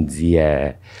 Puis là, il me dit...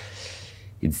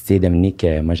 il dit, tu sais, Dominick,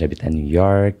 moi, j'habite à New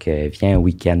York. Viens un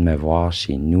week-end me voir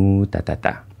chez nous, Moi,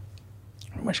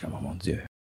 je suis comme, oh mon Dieu.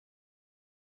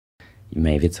 Il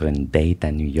m'invite sur une date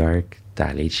à New York,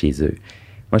 d'aller chez eux.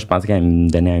 Moi, je pensais qu'il me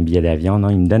donnait un billet d'avion. Non,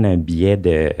 il me donne un billet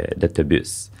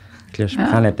d'autobus. Donc là, je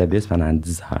prends l'autobus pendant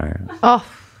 10 heures. Oh!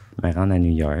 Je me rends à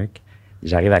New York.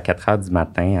 J'arrive à 4 heures du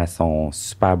matin à son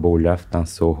super beau loft en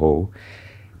Soho.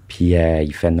 Puis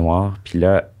il fait noir. Puis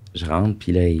là, je rentre.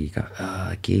 Puis là, il est comme,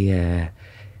 OK.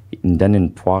 Il me donne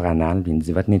une poire anale. Puis il me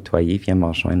dit, va te nettoyer. Viens me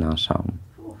rejoindre dans la chambre.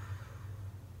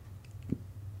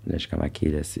 Là, je suis comme, OK.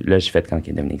 Là, je fais comme,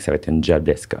 OK, Dominique, ça va être une job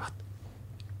d'escorte.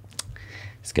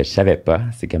 Ce que je savais pas,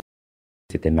 c'est que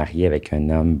s'était marié avec un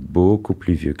homme beaucoup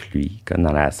plus vieux que lui, comme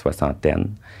dans la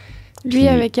soixantaine. Lui,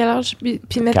 avait quel âge? Puis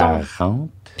mettons... 40.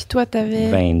 Puis toi,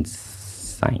 t'avais...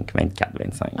 25, 24,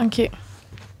 25. OK.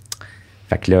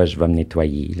 Fait que là, je vais me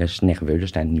nettoyer. Là, je suis nerveux. Là,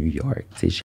 j'étais à New York.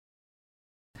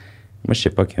 Moi, je sais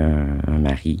pas qu'il y a un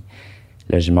mari.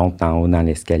 Là, je monte en haut dans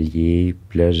l'escalier.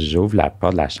 Puis là, j'ouvre la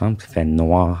porte de la chambre. Puis il fait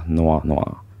noir. Là,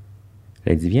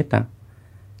 il dit, viens-t'en.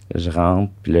 Je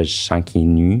rentre, puis là, je sens qu'il est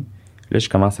nu. Là, je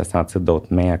commence à sentir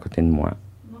d'autres mains à côté de moi.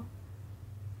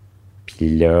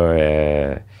 Puis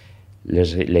là,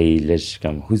 je suis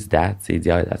comme, who's that? T'sais, il dit,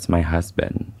 oh, that's my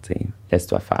husband. T'sais,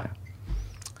 laisse-toi faire.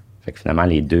 Fait que finalement,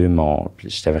 les deux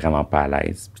j'étais vraiment pas à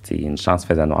l'aise. Puis, une chance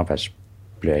faisait noir, parce que je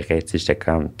pleurais. J'étais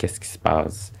comme, qu'est-ce qui se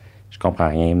passe? Je comprends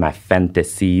rien. Ma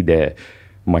fantasy de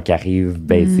moi qui arrive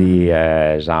baiser,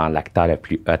 genre, l'acteur le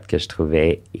plus hot que je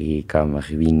trouvais est comme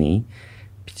ruiné.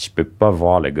 Puis je peux pas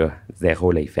voir le gars.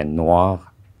 Zéro, là, il fait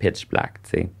noir, pitch black, tu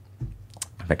sais.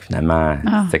 Fait que finalement,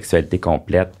 sexualité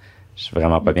complète, je suis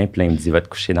vraiment pas bien. Puis là, il me dit, va te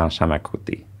coucher dans la chambre à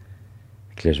côté.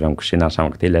 Fait que là, je vais me coucher dans la chambre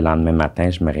à côté. Le lendemain matin,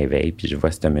 je me réveille, puis je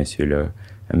vois ce monsieur-là,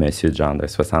 un monsieur de genre de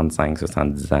 65,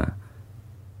 70 ans. Là,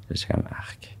 je suis comme,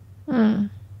 arc.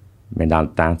 Mais dans le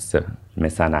temps, ça, je mets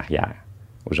ça en arrière.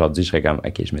 Aujourd'hui, je serais comme,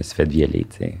 OK, je me suis fait violer,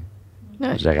 tu sais.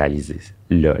 Ouais. J'ai réalisé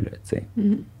là, tu sais.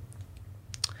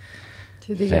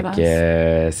 C'est dégueulasse. Fait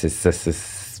que c'est ça,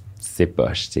 c'est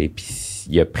poche, tu sais. Puis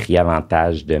il a pris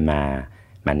avantage de ma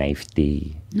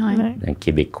naïveté d'un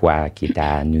Québécois qui est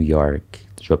à New York.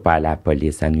 Je ne vais pas aller à la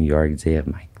police à New York dire,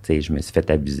 tu sais, je me suis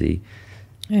fait abuser.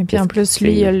 Et puis en plus,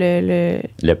 lui, il a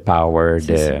le power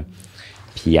de... Ça.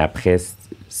 Puis après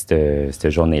cette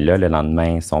journée-là, le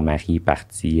lendemain, son mari est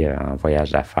parti en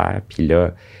voyage d'affaires. Puis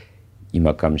là, il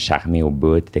m'a comme charmé au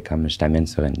bout. Il était comme, je t'amène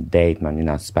sur une date, m'amener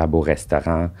dans un super beau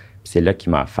restaurant. Puis c'est là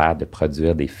qu'il m'a offert de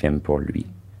produire des films pour lui.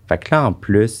 Fait que là, en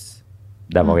plus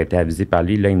d'avoir été abusé par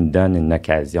lui, là, il me donne une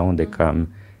occasion de comme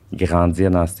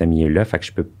grandir dans ce milieu-là. Fait que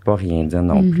je peux pas rien dire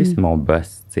non plus. C'est mon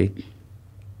boss, tu sais.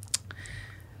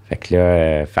 Fait que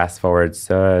là, fast forward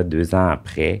ça, 2 ans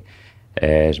après,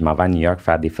 je m'en vais à New York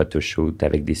faire des photoshoots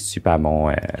avec des super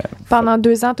bons... Pendant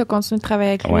 2 ans, tu as continué de travailler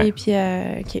avec lui, puis...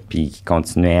 OK. Puis il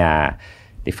continuait à...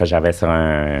 Des fois, j'avais sur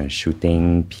un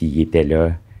shooting, puis il était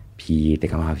là, puis il était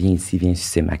comme, viens ici, viens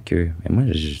sucer ma queue. Mais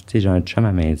moi, tu sais, j'ai un chum à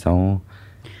la maison,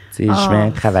 tu sais, je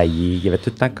viens travailler. Il y avait tout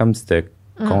le temps comme ce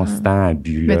constant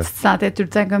abus-là. Mais tu te sentais tout le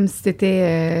temps comme si tu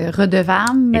étais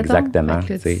redevable, mettons? Exactement,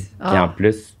 tu sais. Puis en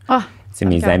plus,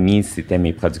 mes amis, c'était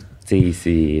mes producteurs.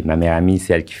 C'est ma meilleure amie,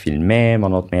 c'est elle qui filmait.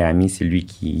 Mon autre meilleur ami, c'est lui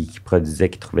qui produisait,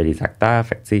 qui trouvait les acteurs.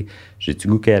 Fait que, tu sais, j'ai du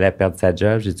goût qu'elle a perdu sa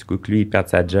job, j'ai du goût que lui, il perde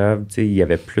sa job. Tu sais, il y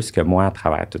avait plus que moi à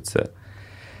travers tout ça.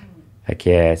 Fait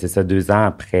que c'est ça, 2 ans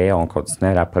après, on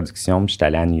continuait la production. Puis j'étais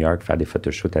allé à New York faire des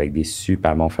photoshoots avec des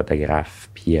super bons photographes.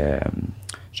 Puis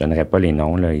je donnerai pas les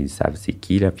noms, là, ils savent c'est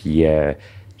qui. Là. Puis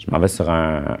je m'en vais sur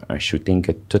un shooting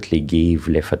que tous les gays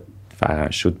voulaient faire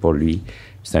un shoot pour lui.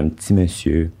 Puis c'est un petit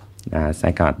monsieur dans la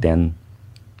cinquantaine,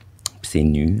 puis c'est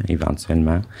nu,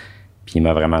 éventuellement. Puis il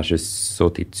m'a vraiment juste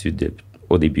sauté dessus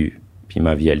au début, puis il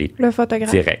m'a violé. Le photographe.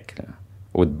 Direct, là,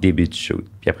 au début du shoot.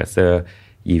 Puis après ça,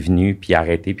 il est venu, puis il a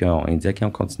arrêté, puis il dit « OK,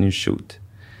 on continue le shoot ».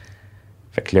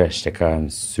 Fait que là, j'étais comme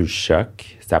sous le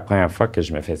choc. C'était la première fois que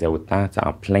je me faisais autant,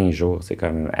 en plein jour. C'est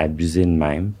comme abusé de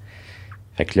même.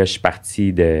 Fait que là, je suis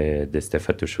parti de ce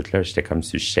photoshoot-là. J'étais comme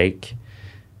sur le shake.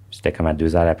 J'étais comme à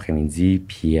 2h l'après-midi.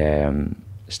 Puis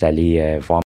j'étais allé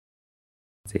voir.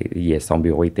 Son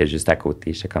bureau était juste à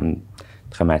côté. J'étais comme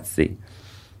traumatisé.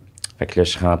 Fait que là,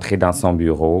 je suis rentré dans son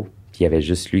bureau. Puis il y avait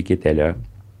juste lui qui était là.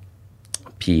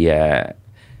 Puis là,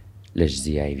 je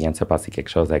dis, il vient de se passer quelque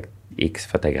chose avec X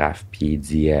photographe. Puis il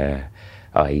dit,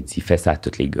 fais ça à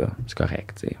tous les gars. C'est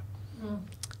correct, tu sais.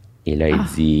 Et là, il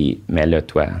dit, mais là,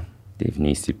 toi, t'es venu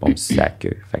ici pour me sucer la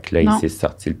queue. Fait que là, il s'est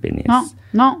sorti le pénis.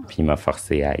 Non. Puis il m'a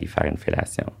forcé à y faire une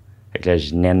fellation. Fait que là,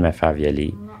 je venais de me faire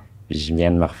violer. Puis je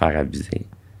viens de me refaire abuser.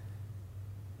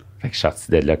 Fait que je suis sorti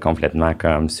de là complètement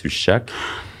comme sous le choc.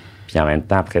 Puis en même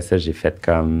temps, après ça, j'ai fait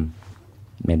comme,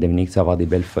 mais Dominique, tu vas avoir des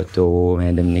belles photos.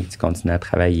 Mais Dominique, tu continues à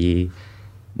travailler.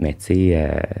 Mais tu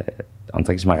sais, on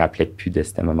dirait que je me rappelais plus de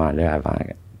ce moment-là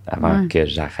avant que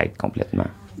j'arrête complètement.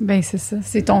 Ben c'est ça.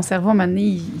 C'est ton cerveau, à un moment donné,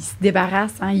 il se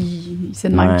débarrasse. Hein, c'est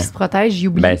de même qu'il se protège, il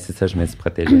oublie. Ben c'est ça, je me suis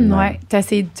protégée. Ouais. T'as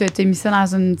mis ça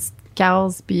dans une petite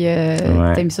case, puis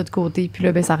t'as mis ça de côté. Puis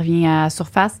là, ben, ça revient à la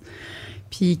surface.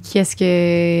 Puis est-ce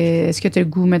que tu as le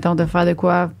goût, mettons, de faire de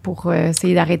quoi pour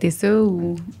essayer d'arrêter ça?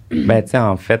 Ou... Ben tu sais,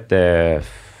 en fait...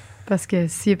 Parce que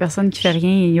s'il y a personne qui fait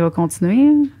rien, il va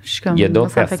continuer. Il y a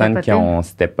d'autres personnes qui ont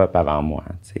step up avant moi.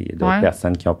 Il y a d'autres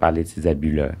personnes qui ont parlé de ces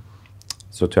abus-là.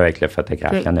 Surtout avec le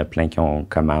photographe, il y en a plein qui ont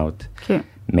come out.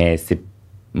 Mais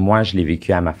moi, je l'ai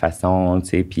vécu à ma façon,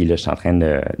 puis là, je suis en train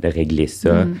de régler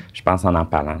ça. Je pense en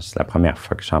parlant. C'est la première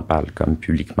fois que j'en parle comme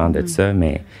publiquement de ça,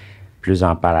 mais plus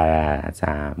j'en parle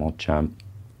à mon chum,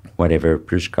 whatever,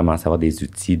 plus je commence à avoir des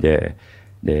outils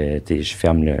je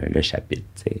ferme le chapitre,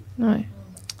 Ouais.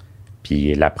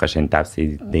 Puis la prochaine étape,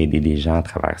 c'est d'aider les gens à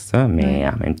travers ça, mais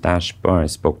en même temps, je suis pas un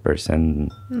spokesperson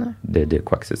de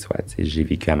quoi que ce soit. J'ai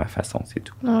vécu à ma façon, c'est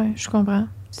tout. Oui, je comprends.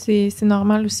 C'est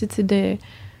normal aussi, de...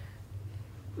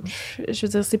 Je veux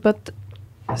dire,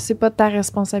 c'est pas ta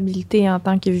responsabilité en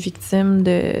tant que victime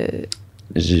de...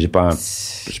 Je suis pas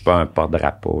un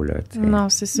porte-drapeau, là. T'sais. Non,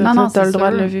 c'est ça. Tu as le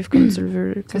droit de le vivre comme tu le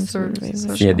veux. C'est sûr.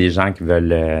 S'il y a des gens qui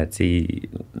veulent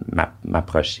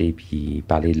m'approcher puis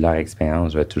parler de leur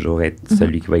expérience, je vais toujours être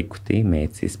celui qui va écouter, mais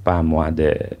c'est pas à moi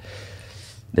de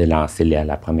lancer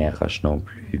la première roche non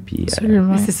plus. Puis,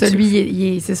 absolument. C'est ça,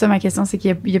 lui, c'est ça ma question, c'est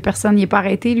qu'il y a personne, il n'est pas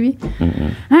arrêté, lui. Oui,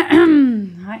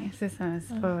 c'est ça.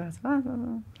 C'est pas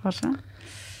franchement.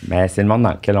 Ben, c'est le monde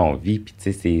dans lequel on vit, puis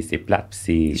tu sais, c'est plate,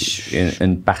 puis c'est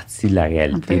une partie de la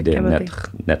réalité de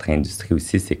notre industrie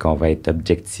aussi, c'est qu'on va être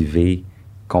objectivé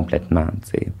complètement, tu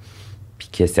sais. Puis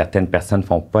que certaines personnes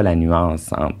font pas la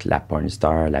nuance entre la porn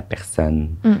star, la personne,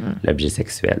 l'objet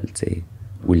sexuel, tu sais,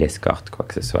 ou l'escorte, quoi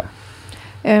que ce soit.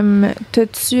 Y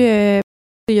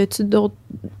a-tu d'autres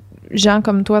gens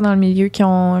comme toi dans le milieu qui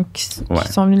sont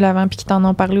venus de l'avant puis qui t'en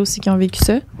ont parlé aussi, qui ont vécu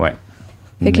ça? Ouais.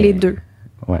 Fait que les deux.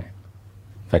 Ouais.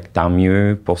 Fait que tant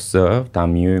mieux pour ça, tant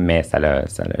mieux, mais ça l'a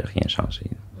rien changé.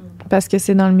 Parce que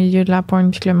c'est dans le milieu de la porn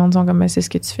puis que le monde dit comme c'est ce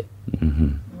que tu fais.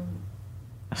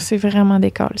 C'est vraiment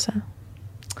décolle, ça.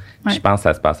 Ouais. Je pense que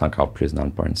ça se passe encore plus dans le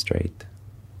porn straight.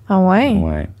 Ah ouais?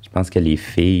 Ouais. Je pense que les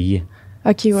filles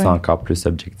sont encore plus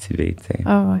objectivées, tu sais.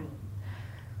 Ah ouais.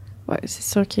 Ouais, c'est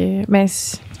sûr que... Mais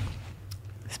c'est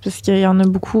parce qu'il y en a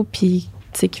beaucoup, puis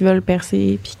tu sais, qui veulent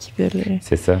percer, puis qui veulent...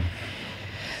 C'est ça.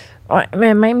 Ouais,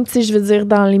 mais même, tu sais, je veux dire,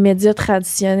 dans les médias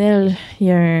traditionnels, il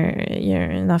y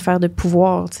a une affaire de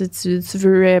pouvoir. Tu sais, tu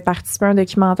veux participer à un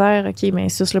documentaire, OK, mais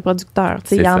suce le producteur. Tu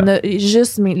sais, il y en a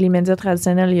juste, mais les médias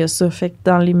traditionnels, il y a ça. Fait que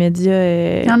dans les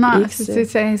médias non, X, c'est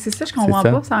ça, je comprends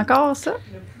pas. C'est encore ça?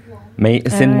 Mais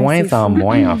c'est de moins en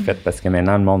moins, en fait, parce que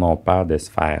maintenant, le monde a peur de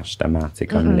se faire, justement, tu sais,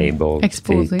 comme label,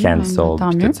 exposé, cancel.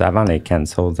 Puis tout ça. Avant, les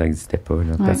cancels, ça n'existait pas.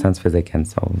 Là. Personne ne se faisait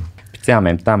cancel. Puis, tu sais, en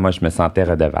même temps, moi, je me sentais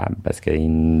redevable parce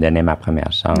qu'il me donnait ma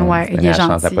première chance. Il donnait la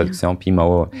chance à la production. Puis,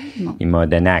 il m'a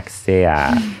donné accès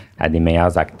à des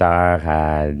meilleurs acteurs,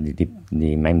 à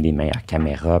même des meilleures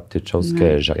caméras, puis toutes choses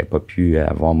que j'aurais pas pu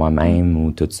avoir moi-même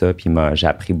ou tout ça. Puis, j'ai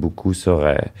appris beaucoup sur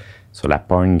la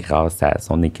porn grâce à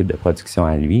son équipe de production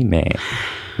à lui, mais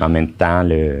en même temps,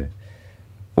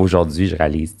 aujourd'hui, je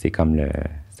réalise, tu sais, comme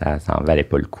ça en valait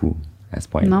pas le coup à ce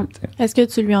point-là. Non. Est-ce que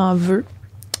tu lui en veux?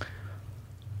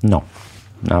 Non.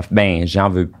 Ben, j'en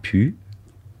veux plus.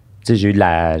 Tu sais, j'ai eu de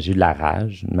la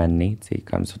rage une année, tu sais,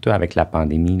 comme surtout avec la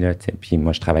pandémie, là, tu sais, puis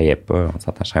moi, je travaillais pas. On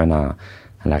s'entend, je travaillais dans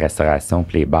la restauration,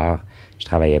 puis les bars, je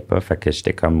travaillais pas, fait que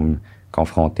j'étais comme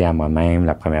confronté à moi-même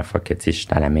la première fois que, tu sais,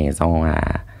 j'étais à la maison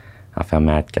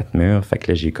enfermé à 4 murs. Fait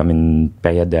que là, j'ai eu comme une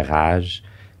période de rage.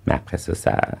 Mais après ça,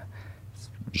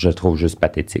 je le trouve juste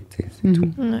pathétique, tu sais, c'est tout.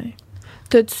 Ouais.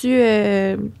 T'as-tu,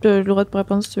 t'as le droit de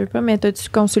répondre si tu veux pas, mais t'as-tu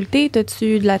consulté?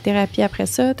 T'as-tu de la thérapie après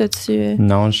ça? T'as-tu...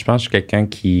 Non, je pense que je suis quelqu'un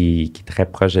qui est très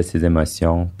proche de ses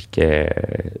émotions, puis que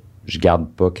je garde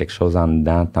pas quelque chose en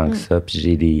dedans tant que ça,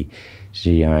 puis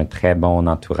j'ai un très bon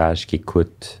entourage qui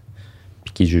écoute,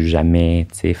 puis qui juge jamais,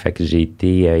 tu sais, fait que j'ai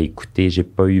été écouté, j'ai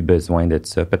pas eu besoin de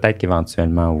ça. Peut-être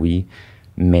qu'éventuellement, oui,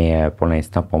 mais pour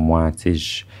l'instant, pour moi, tu sais,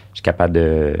 je suis capable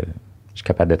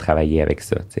de travailler avec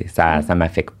ça, tu sais. Ça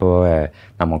m'affecte pas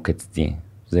dans mon quotidien,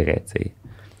 je dirais, tu sais.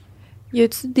 Y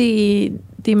a-tu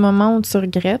des moments où tu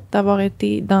regrettes d'avoir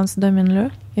été dans ce domaine-là?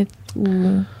 Ou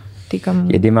t'es comme...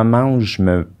 Il y a des moments où je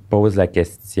me pose la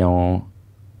question...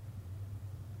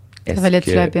 Ça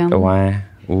valait-tu la peine? Ouais.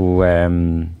 Ou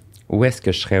où est-ce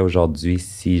que je serais aujourd'hui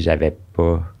si j'avais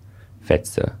pas fait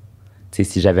ça? Tu sais,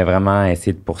 si j'avais vraiment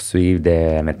essayé de poursuivre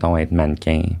mettons, être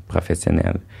mannequin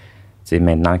professionnel. Tu sais,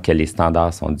 maintenant que les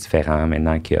standards sont différents,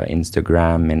 maintenant qu'il y a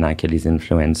Instagram, maintenant qu'il y a les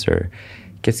influencers,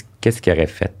 qu'est-ce qu'il aurait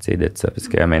fait, tu sais, de ça? Parce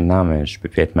que maintenant, je peux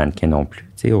plus être mannequin non plus.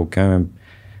 Tu sais,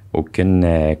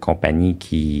 aucune compagnie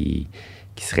qui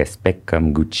se respecte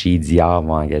comme Gucci, Dior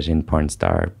vont engager une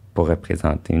pornstar pour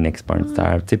représenter une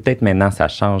ex-pornstar. Tu sais, peut-être maintenant, ça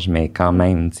change, mais quand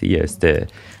même, tu sais,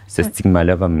 ce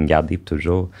stigma-là va me garder pour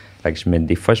toujours. Fait que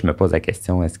des fois, je me pose la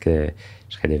question, est-ce que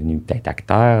je serais devenu peut-être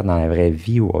acteur dans la vraie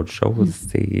vie ou autre chose?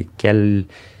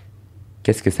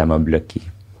 Qu'est-ce que ça m'a bloqué?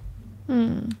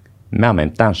 Mais en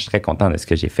même temps, je suis très content de ce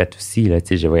que j'ai fait aussi. Là. Tu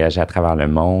sais, j'ai voyagé à travers le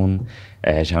monde.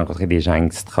 J'ai rencontré des gens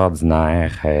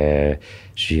extraordinaires.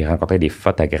 J'ai rencontré des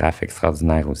photographes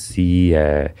extraordinaires aussi.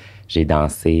 J'ai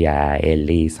dansé à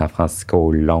L.A., San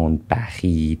Francisco, Londres,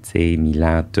 Paris, tu sais,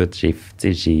 Milan, tout.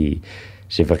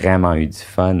 J'ai vraiment eu du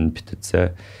fun, puis tout ça.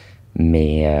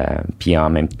 Mais, puis en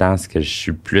même temps, ce que je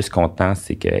suis le plus content,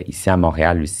 c'est qu'ici à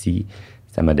Montréal aussi,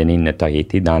 ça m'a donné une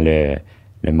notoriété dans le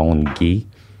monde gay.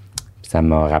 Ça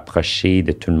m'a rapproché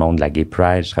de tout le monde de la Gay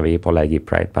Pride. Je travaillais pour la Gay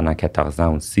Pride pendant 14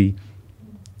 ans aussi.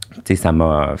 Tu sais, ça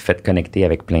m'a fait connecter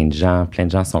avec plein de gens. Plein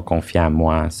de gens sont confiés à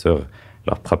moi sur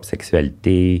leur propre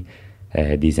sexualité,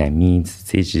 des amis.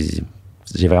 Tu sais,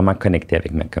 j'ai vraiment connecté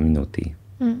avec ma communauté.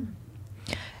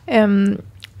 Je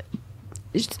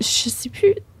sais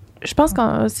plus... Je pense que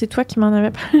c'est toi qui m'en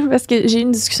avais parlé parce que j'ai eu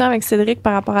une discussion avec Cédric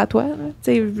par rapport à toi.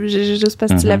 Tu sais, juste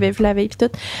parce que tu l'avais vu la veille puis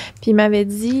tout. Puis il m'avait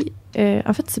dit...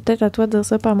 en fait, c'est peut-être à toi de dire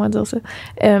ça, pas à moi de dire ça.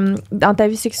 Dans ta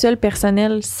vie sexuelle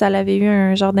personnelle, ça avait eu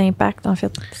un genre d'impact, en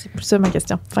fait. C'est plus ça ma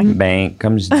question. Enfin, ben,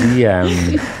 comme je dis,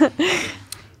 tu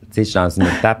sais, je suis dans une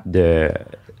étape de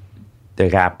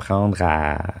réapprendre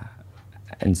à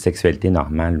une sexualité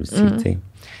normale aussi, tu sais.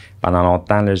 Pendant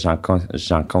longtemps, là,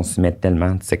 j'en consumais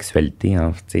tellement de sexualité.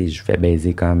 Hein, tu sais, je fais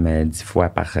baiser comme 10 fois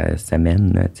par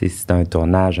semaine. Tu sais, si c'est un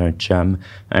tournage, un chum,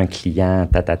 un client,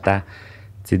 Tu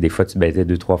sais, des fois, tu baisais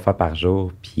 2-3 fois par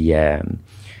jour. Puis,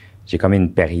 j'ai comme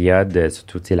une période,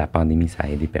 surtout, tu sais, la pandémie, ça a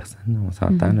aidé personne, on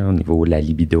s'entend, là, au niveau de la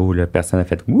libido, là, personne n'a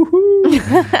fait « wouhou! »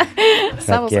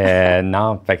 Fait que,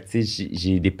 non, fait que, tu sais,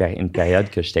 j'ai eu une période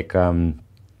que j'étais comme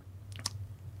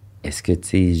 « Est-ce que, tu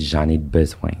sais, j'en ai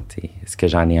besoin, tu sais? Est-ce que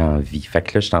j'en ai envie? » Fait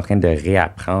que là, je suis en train de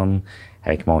réapprendre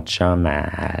avec mon chum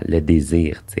le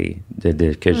désir, tu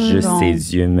sais, que juste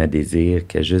ses yeux me désirent,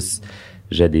 que juste...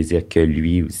 je désire que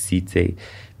lui aussi, tu sais.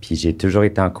 Puis j'ai toujours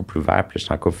été en couple ouvert, puis je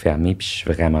suis en couple fermé, puis je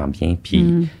suis vraiment bien.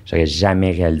 Puis j'aurais jamais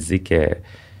réalisé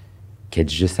qu'être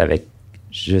juste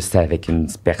avec une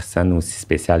personne aussi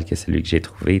spéciale que celui que j'ai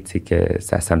trouvé, tu sais, que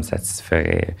ça me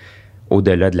satisferait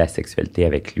au-delà de la sexualité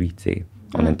avec lui, tu sais.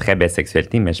 On a une très belle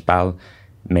sexualité, mais je parle,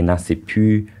 maintenant, c'est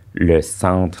plus le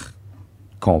centre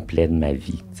complet de ma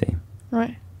vie, tu sais.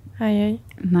 Ouais. Aïe, aïe.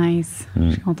 Nice.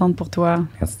 Je suis contente pour toi.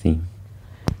 Merci.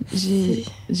 J'ai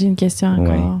une question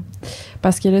encore. Ouais.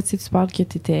 Parce que là, tu sais, tu parles que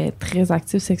tu étais très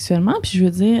active sexuellement. Puis je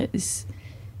veux dire,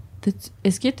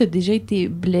 est-ce que tu as déjà été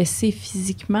blessée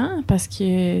physiquement? Parce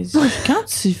que quand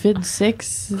tu fais du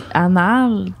sexe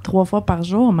anal 3 fois par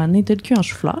jour, à un moment donné, t'as le cul en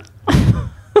chou-fleur.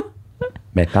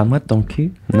 Ben, parle-moi de ton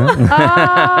cul. Non?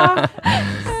 Ah!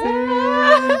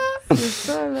 C'est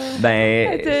ça, là.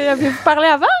 Ben... Avez-vous parlé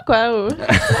avant, quoi?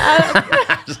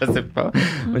 Je sais pas.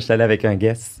 Moi, je suis allée avec un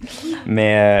guest.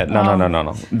 Mais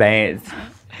non. Ben,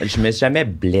 je me suis jamais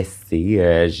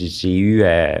blessée. J'ai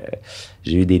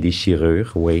eu des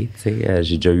déchirures, oui. Tu sais,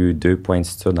 j'ai déjà eu 2 points de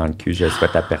suture dans le cul. Je le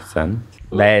souhaite à personne.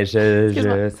 Ben,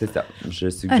 c'est ça. Je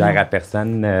suggère à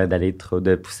personne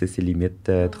de pousser ses limites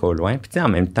trop loin. Puis, tu sais, en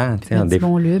même temps, tu sais,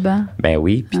 bon lube, hein? Ben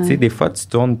oui. Puis, tu sais, des fois, tu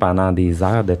tournes pendant des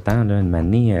heures de temps, là, une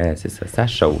année, c'est ça, ça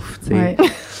chauffe, tu sais. Ouais.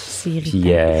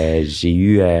 Puis, j'ai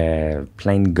eu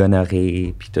plein de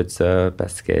gonorrhée, puis tout ça,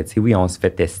 parce que, tu sais, oui, on se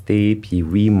fait tester. Puis,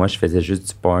 oui, moi, je faisais juste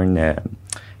du porn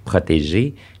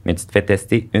protégé, mais tu te fais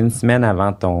tester une semaine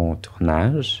avant ton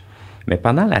tournage. Mais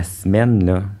pendant la semaine,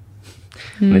 là,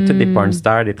 on est tous des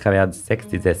pornstars, des travailleurs du sexe,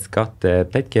 des escortes.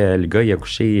 Peut-être que le gars, il a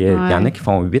couché... Il y en a qui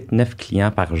font 8-9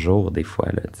 clients par jour, des fois,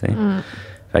 là, tu sais.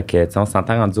 Fait que, tu sais, on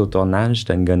s'entend rendu au tournage,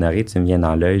 t'as une gonorrhée, tu me viens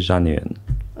dans l'œil, j'en ai une.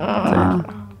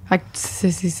 Fait que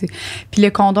c'est... Puis le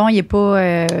condom, il est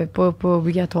pas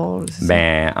obligatoire.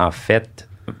 Ben, en fait,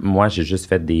 moi, j'ai juste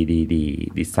fait des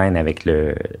scènes avec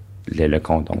le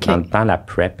condom. Okay. Dans le temps, la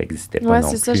PrEP n'existait pas non plus. Ouais,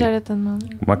 c'est ça, j'allais te demander.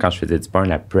 Moi, quand je faisais du porn,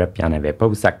 la PrEP, il n'y en avait pas,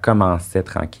 ou ça commençait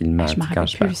tranquillement. Je me rappelle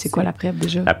plus, c'est quoi la PrEP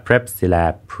déjà? La PrEP, c'est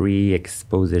la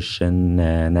Pre-Exposition,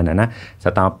 nanana.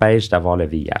 Ça t'empêche d'avoir le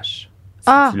VIH. Si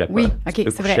tu l'as pas. Oui, OK, tu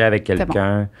peux c'est coucher vrai. avec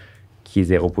quelqu'un qui est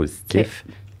zéro-positif,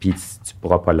 puis tu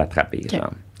pourras pas l'attraper. Okay.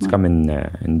 C'est comme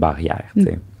une barrière, tu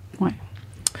sais. Ouais.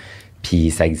 Puis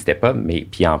ça n'existait pas, mais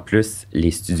puis en plus, les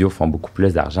studios font beaucoup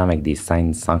plus d'argent avec des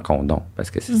scènes sans condom,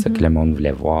 parce que c'est ça que le monde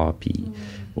voulait voir, puis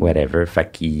whatever.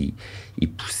 Fait qu'ils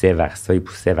poussaient vers ça, et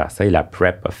la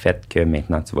PrEP a fait que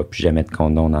maintenant, tu ne vois plus jamais de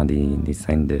condom dans des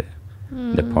scènes de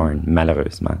porn,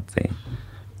 malheureusement, tu sais.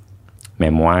 Mais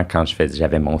moi, quand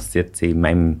j'avais mon site, tu sais,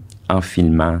 même en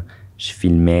filmant, je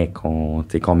filmais qu'on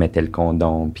mettait le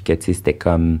condom, puis que, tu sais, c'était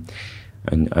comme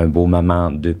un beau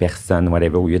moment, 2 personnes,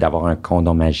 whatever, au lieu d'avoir un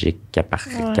condom magique qui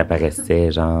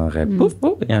apparaissait, genre, pouf,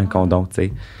 pouf, il y a un condom, tu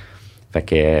sais. Fait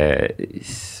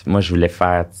que moi, je voulais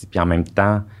faire, puis en même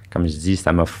temps, comme je dis,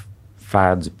 ça m'a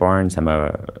faire du porn, ça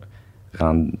m'a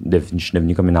je suis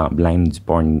devenu comme une emblème du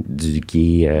porn, du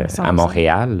gay à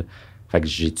Montréal. Fait que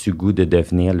j'ai-tu goût de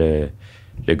devenir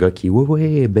le gars qui,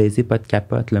 oui, baiser pas de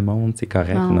capote, le monde, c'est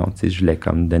correct. Non, tu sais, je voulais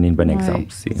comme donner le bon exemple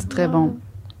aussi. C'est très bon.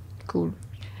 Cool.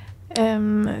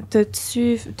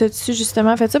 T'as-tu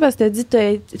justement fait ça parce que t'as dit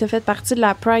t'as fait partie de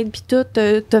la Pride puis tout,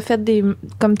 t'as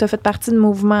fait partie de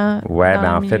mouvements. Ouais,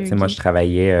 ben en fait, moi je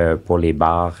travaillais pour les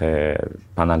bars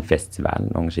pendant le festival,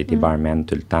 donc j'ai été barman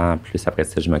tout le temps. Plus après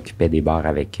ça, je m'occupais des bars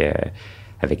avec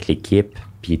l'équipe.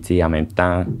 Puis tu sais, en même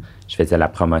temps, je faisais la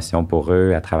promotion pour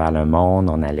eux à travers le monde.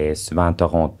 On allait souvent à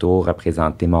Toronto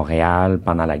représenter Montréal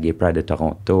pendant la Gay Pride de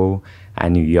Toronto, à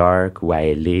New York ou à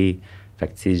LA. Fait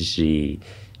que tu sais,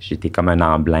 j'étais comme un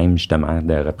emblème, justement,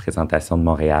 de représentation de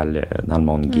Montréal dans le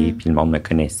monde gay. Puis le monde me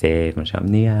connaissait. Je suis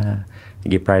amené à la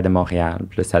Gay Pride de Montréal.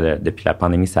 Puis là, depuis la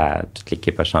pandémie, toute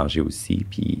l'équipe a changé aussi.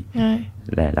 Puis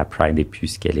la Pride n'est plus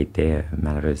ce qu'elle était,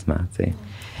 malheureusement, tu sais.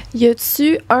 Y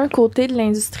a-tu un côté de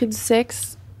l'industrie du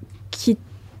sexe qui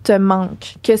te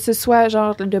manque? Que ce soit,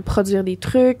 genre, de produire des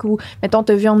trucs ou, mettons,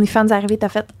 t'as vu OnlyFans arriver, t'as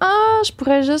fait « Ah, je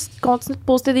pourrais juste continuer de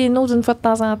poster des notes une fois de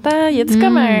temps en temps. » Y a-tu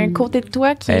comme un côté de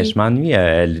toi qui... je m'ennuie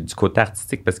du côté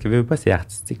artistique parce que, veux pas, c'est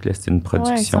artistique, là, c'est une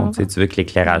production. Tu veux que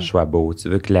l'éclairage soit beau, tu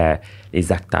veux que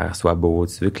les acteurs soient beaux,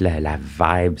 tu veux que la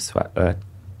vibe soit hot.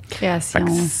 Création. Fait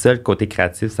que ça, le côté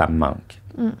créatif, ça me manque.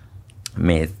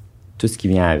 Mais tout ce qui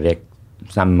vient avec,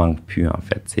 ça me manque plus, en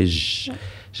fait.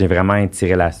 J'ai vraiment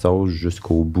étiré la sauce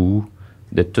jusqu'au bout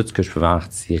de tout ce que je pouvais en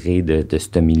retirer de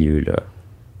ce milieu-là.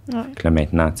 Ouais. Donc là,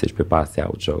 maintenant, je peux passer à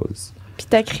autre chose. Puis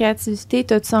ta créativité,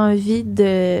 t'as-tu envie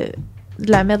de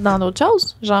la mettre dans d'autres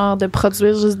choses? Genre de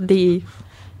produire juste d'autres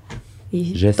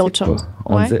choses?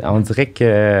 On dirait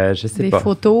que, je sais pas. Des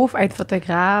photos, être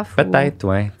photographe? Peut-être,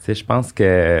 oui. Je pense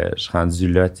que je suis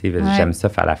rendue là. J'aime ça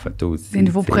faire la photo aussi. Des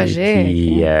nouveaux projets.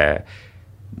 Puis,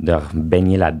 de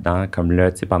baigner là-dedans. Comme là,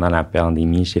 pendant la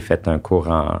pandémie, j'ai fait un cours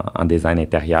en design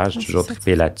intérieur. J'ai toujours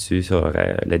trippé là-dessus, sur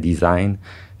le design.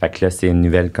 Fait que là, c'est une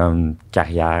nouvelle comme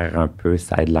carrière, un peu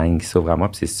sideline qui s'ouvre à moi.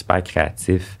 Puis c'est super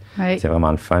créatif. Oui. C'est vraiment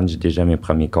le fun. J'ai déjà mes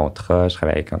premiers contrats. Je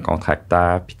travaille avec un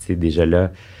contracteur. Puis déjà là,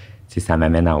 ça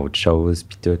m'amène à autre chose.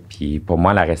 Puis tout. Puis pour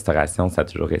moi, la restauration, ça a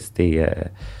toujours resté...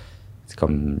 c'est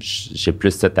comme... J'ai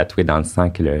plus ça tatoué dans le sang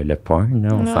que le porn,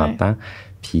 là, on s'entend.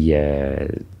 Puis...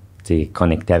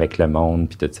 connecter avec le monde,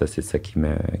 puis tout ça, c'est ça qui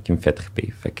me fait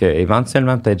triper. Fait que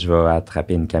éventuellement, peut-être, je vais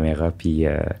attraper une caméra, puis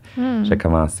je vais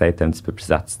commencer à être un petit peu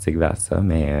plus artistique vers ça,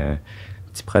 mais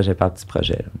petit projet par petit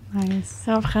projet.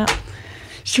 Ça prend.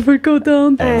 Je suis full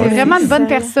contente. T'es vraiment une bonne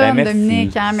personne, merci.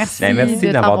 Dominick. Hein? Merci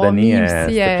de m'avoir donné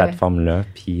aussi, cette plateforme-là.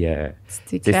 Puis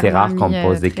c'est rare qu'on me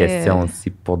pose des questions aussi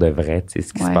pour de vrai,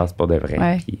 ce qui se passe pour de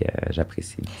vrai. Puis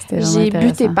j'apprécie. J'ai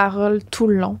bu tes paroles tout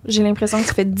le long. J'ai l'impression que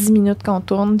ça fait 10 minutes qu'on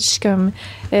tourne. Je suis comme...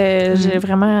 j'ai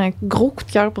vraiment un gros coup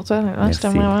de cœur pour toi. Je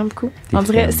t'aime vraiment beaucoup. On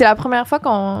dirait, c'est la première fois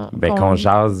qu'on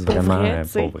jase vraiment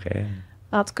pour vrai.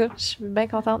 En tout cas, je suis bien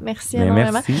contente. Merci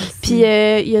énormément. Merci. Puis,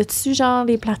 y a-tu genre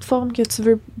les plateformes que tu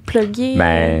veux plugger?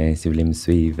 Si vous voulez me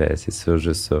suivre, c'est sûr,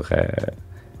 juste sur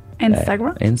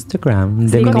Instagram. Instagram.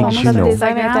 C'est Dominick Juneau.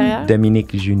 Design intérieur?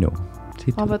 Dominick Juneau.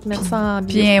 On va te mettre ça en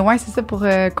bio. Puis, ouais, c'est ça pour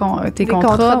tes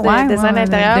contrats contrats. de design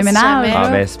d'intérieur, de si ménage. jamais. Ah,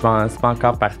 ben, c'est pas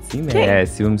encore parti, mais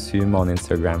si vous me suivez mon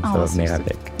Instagram, ça va c'est venir ça.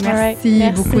 avec. Merci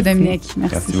Merci. beaucoup, Dominick.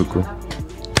 Merci beaucoup.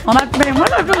 Moi,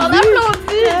 j'applaudis.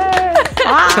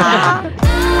 Ah!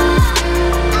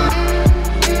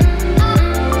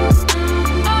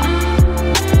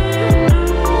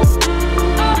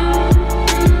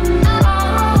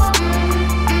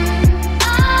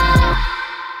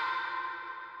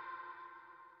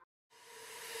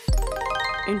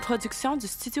 Une production du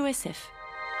Studio SF.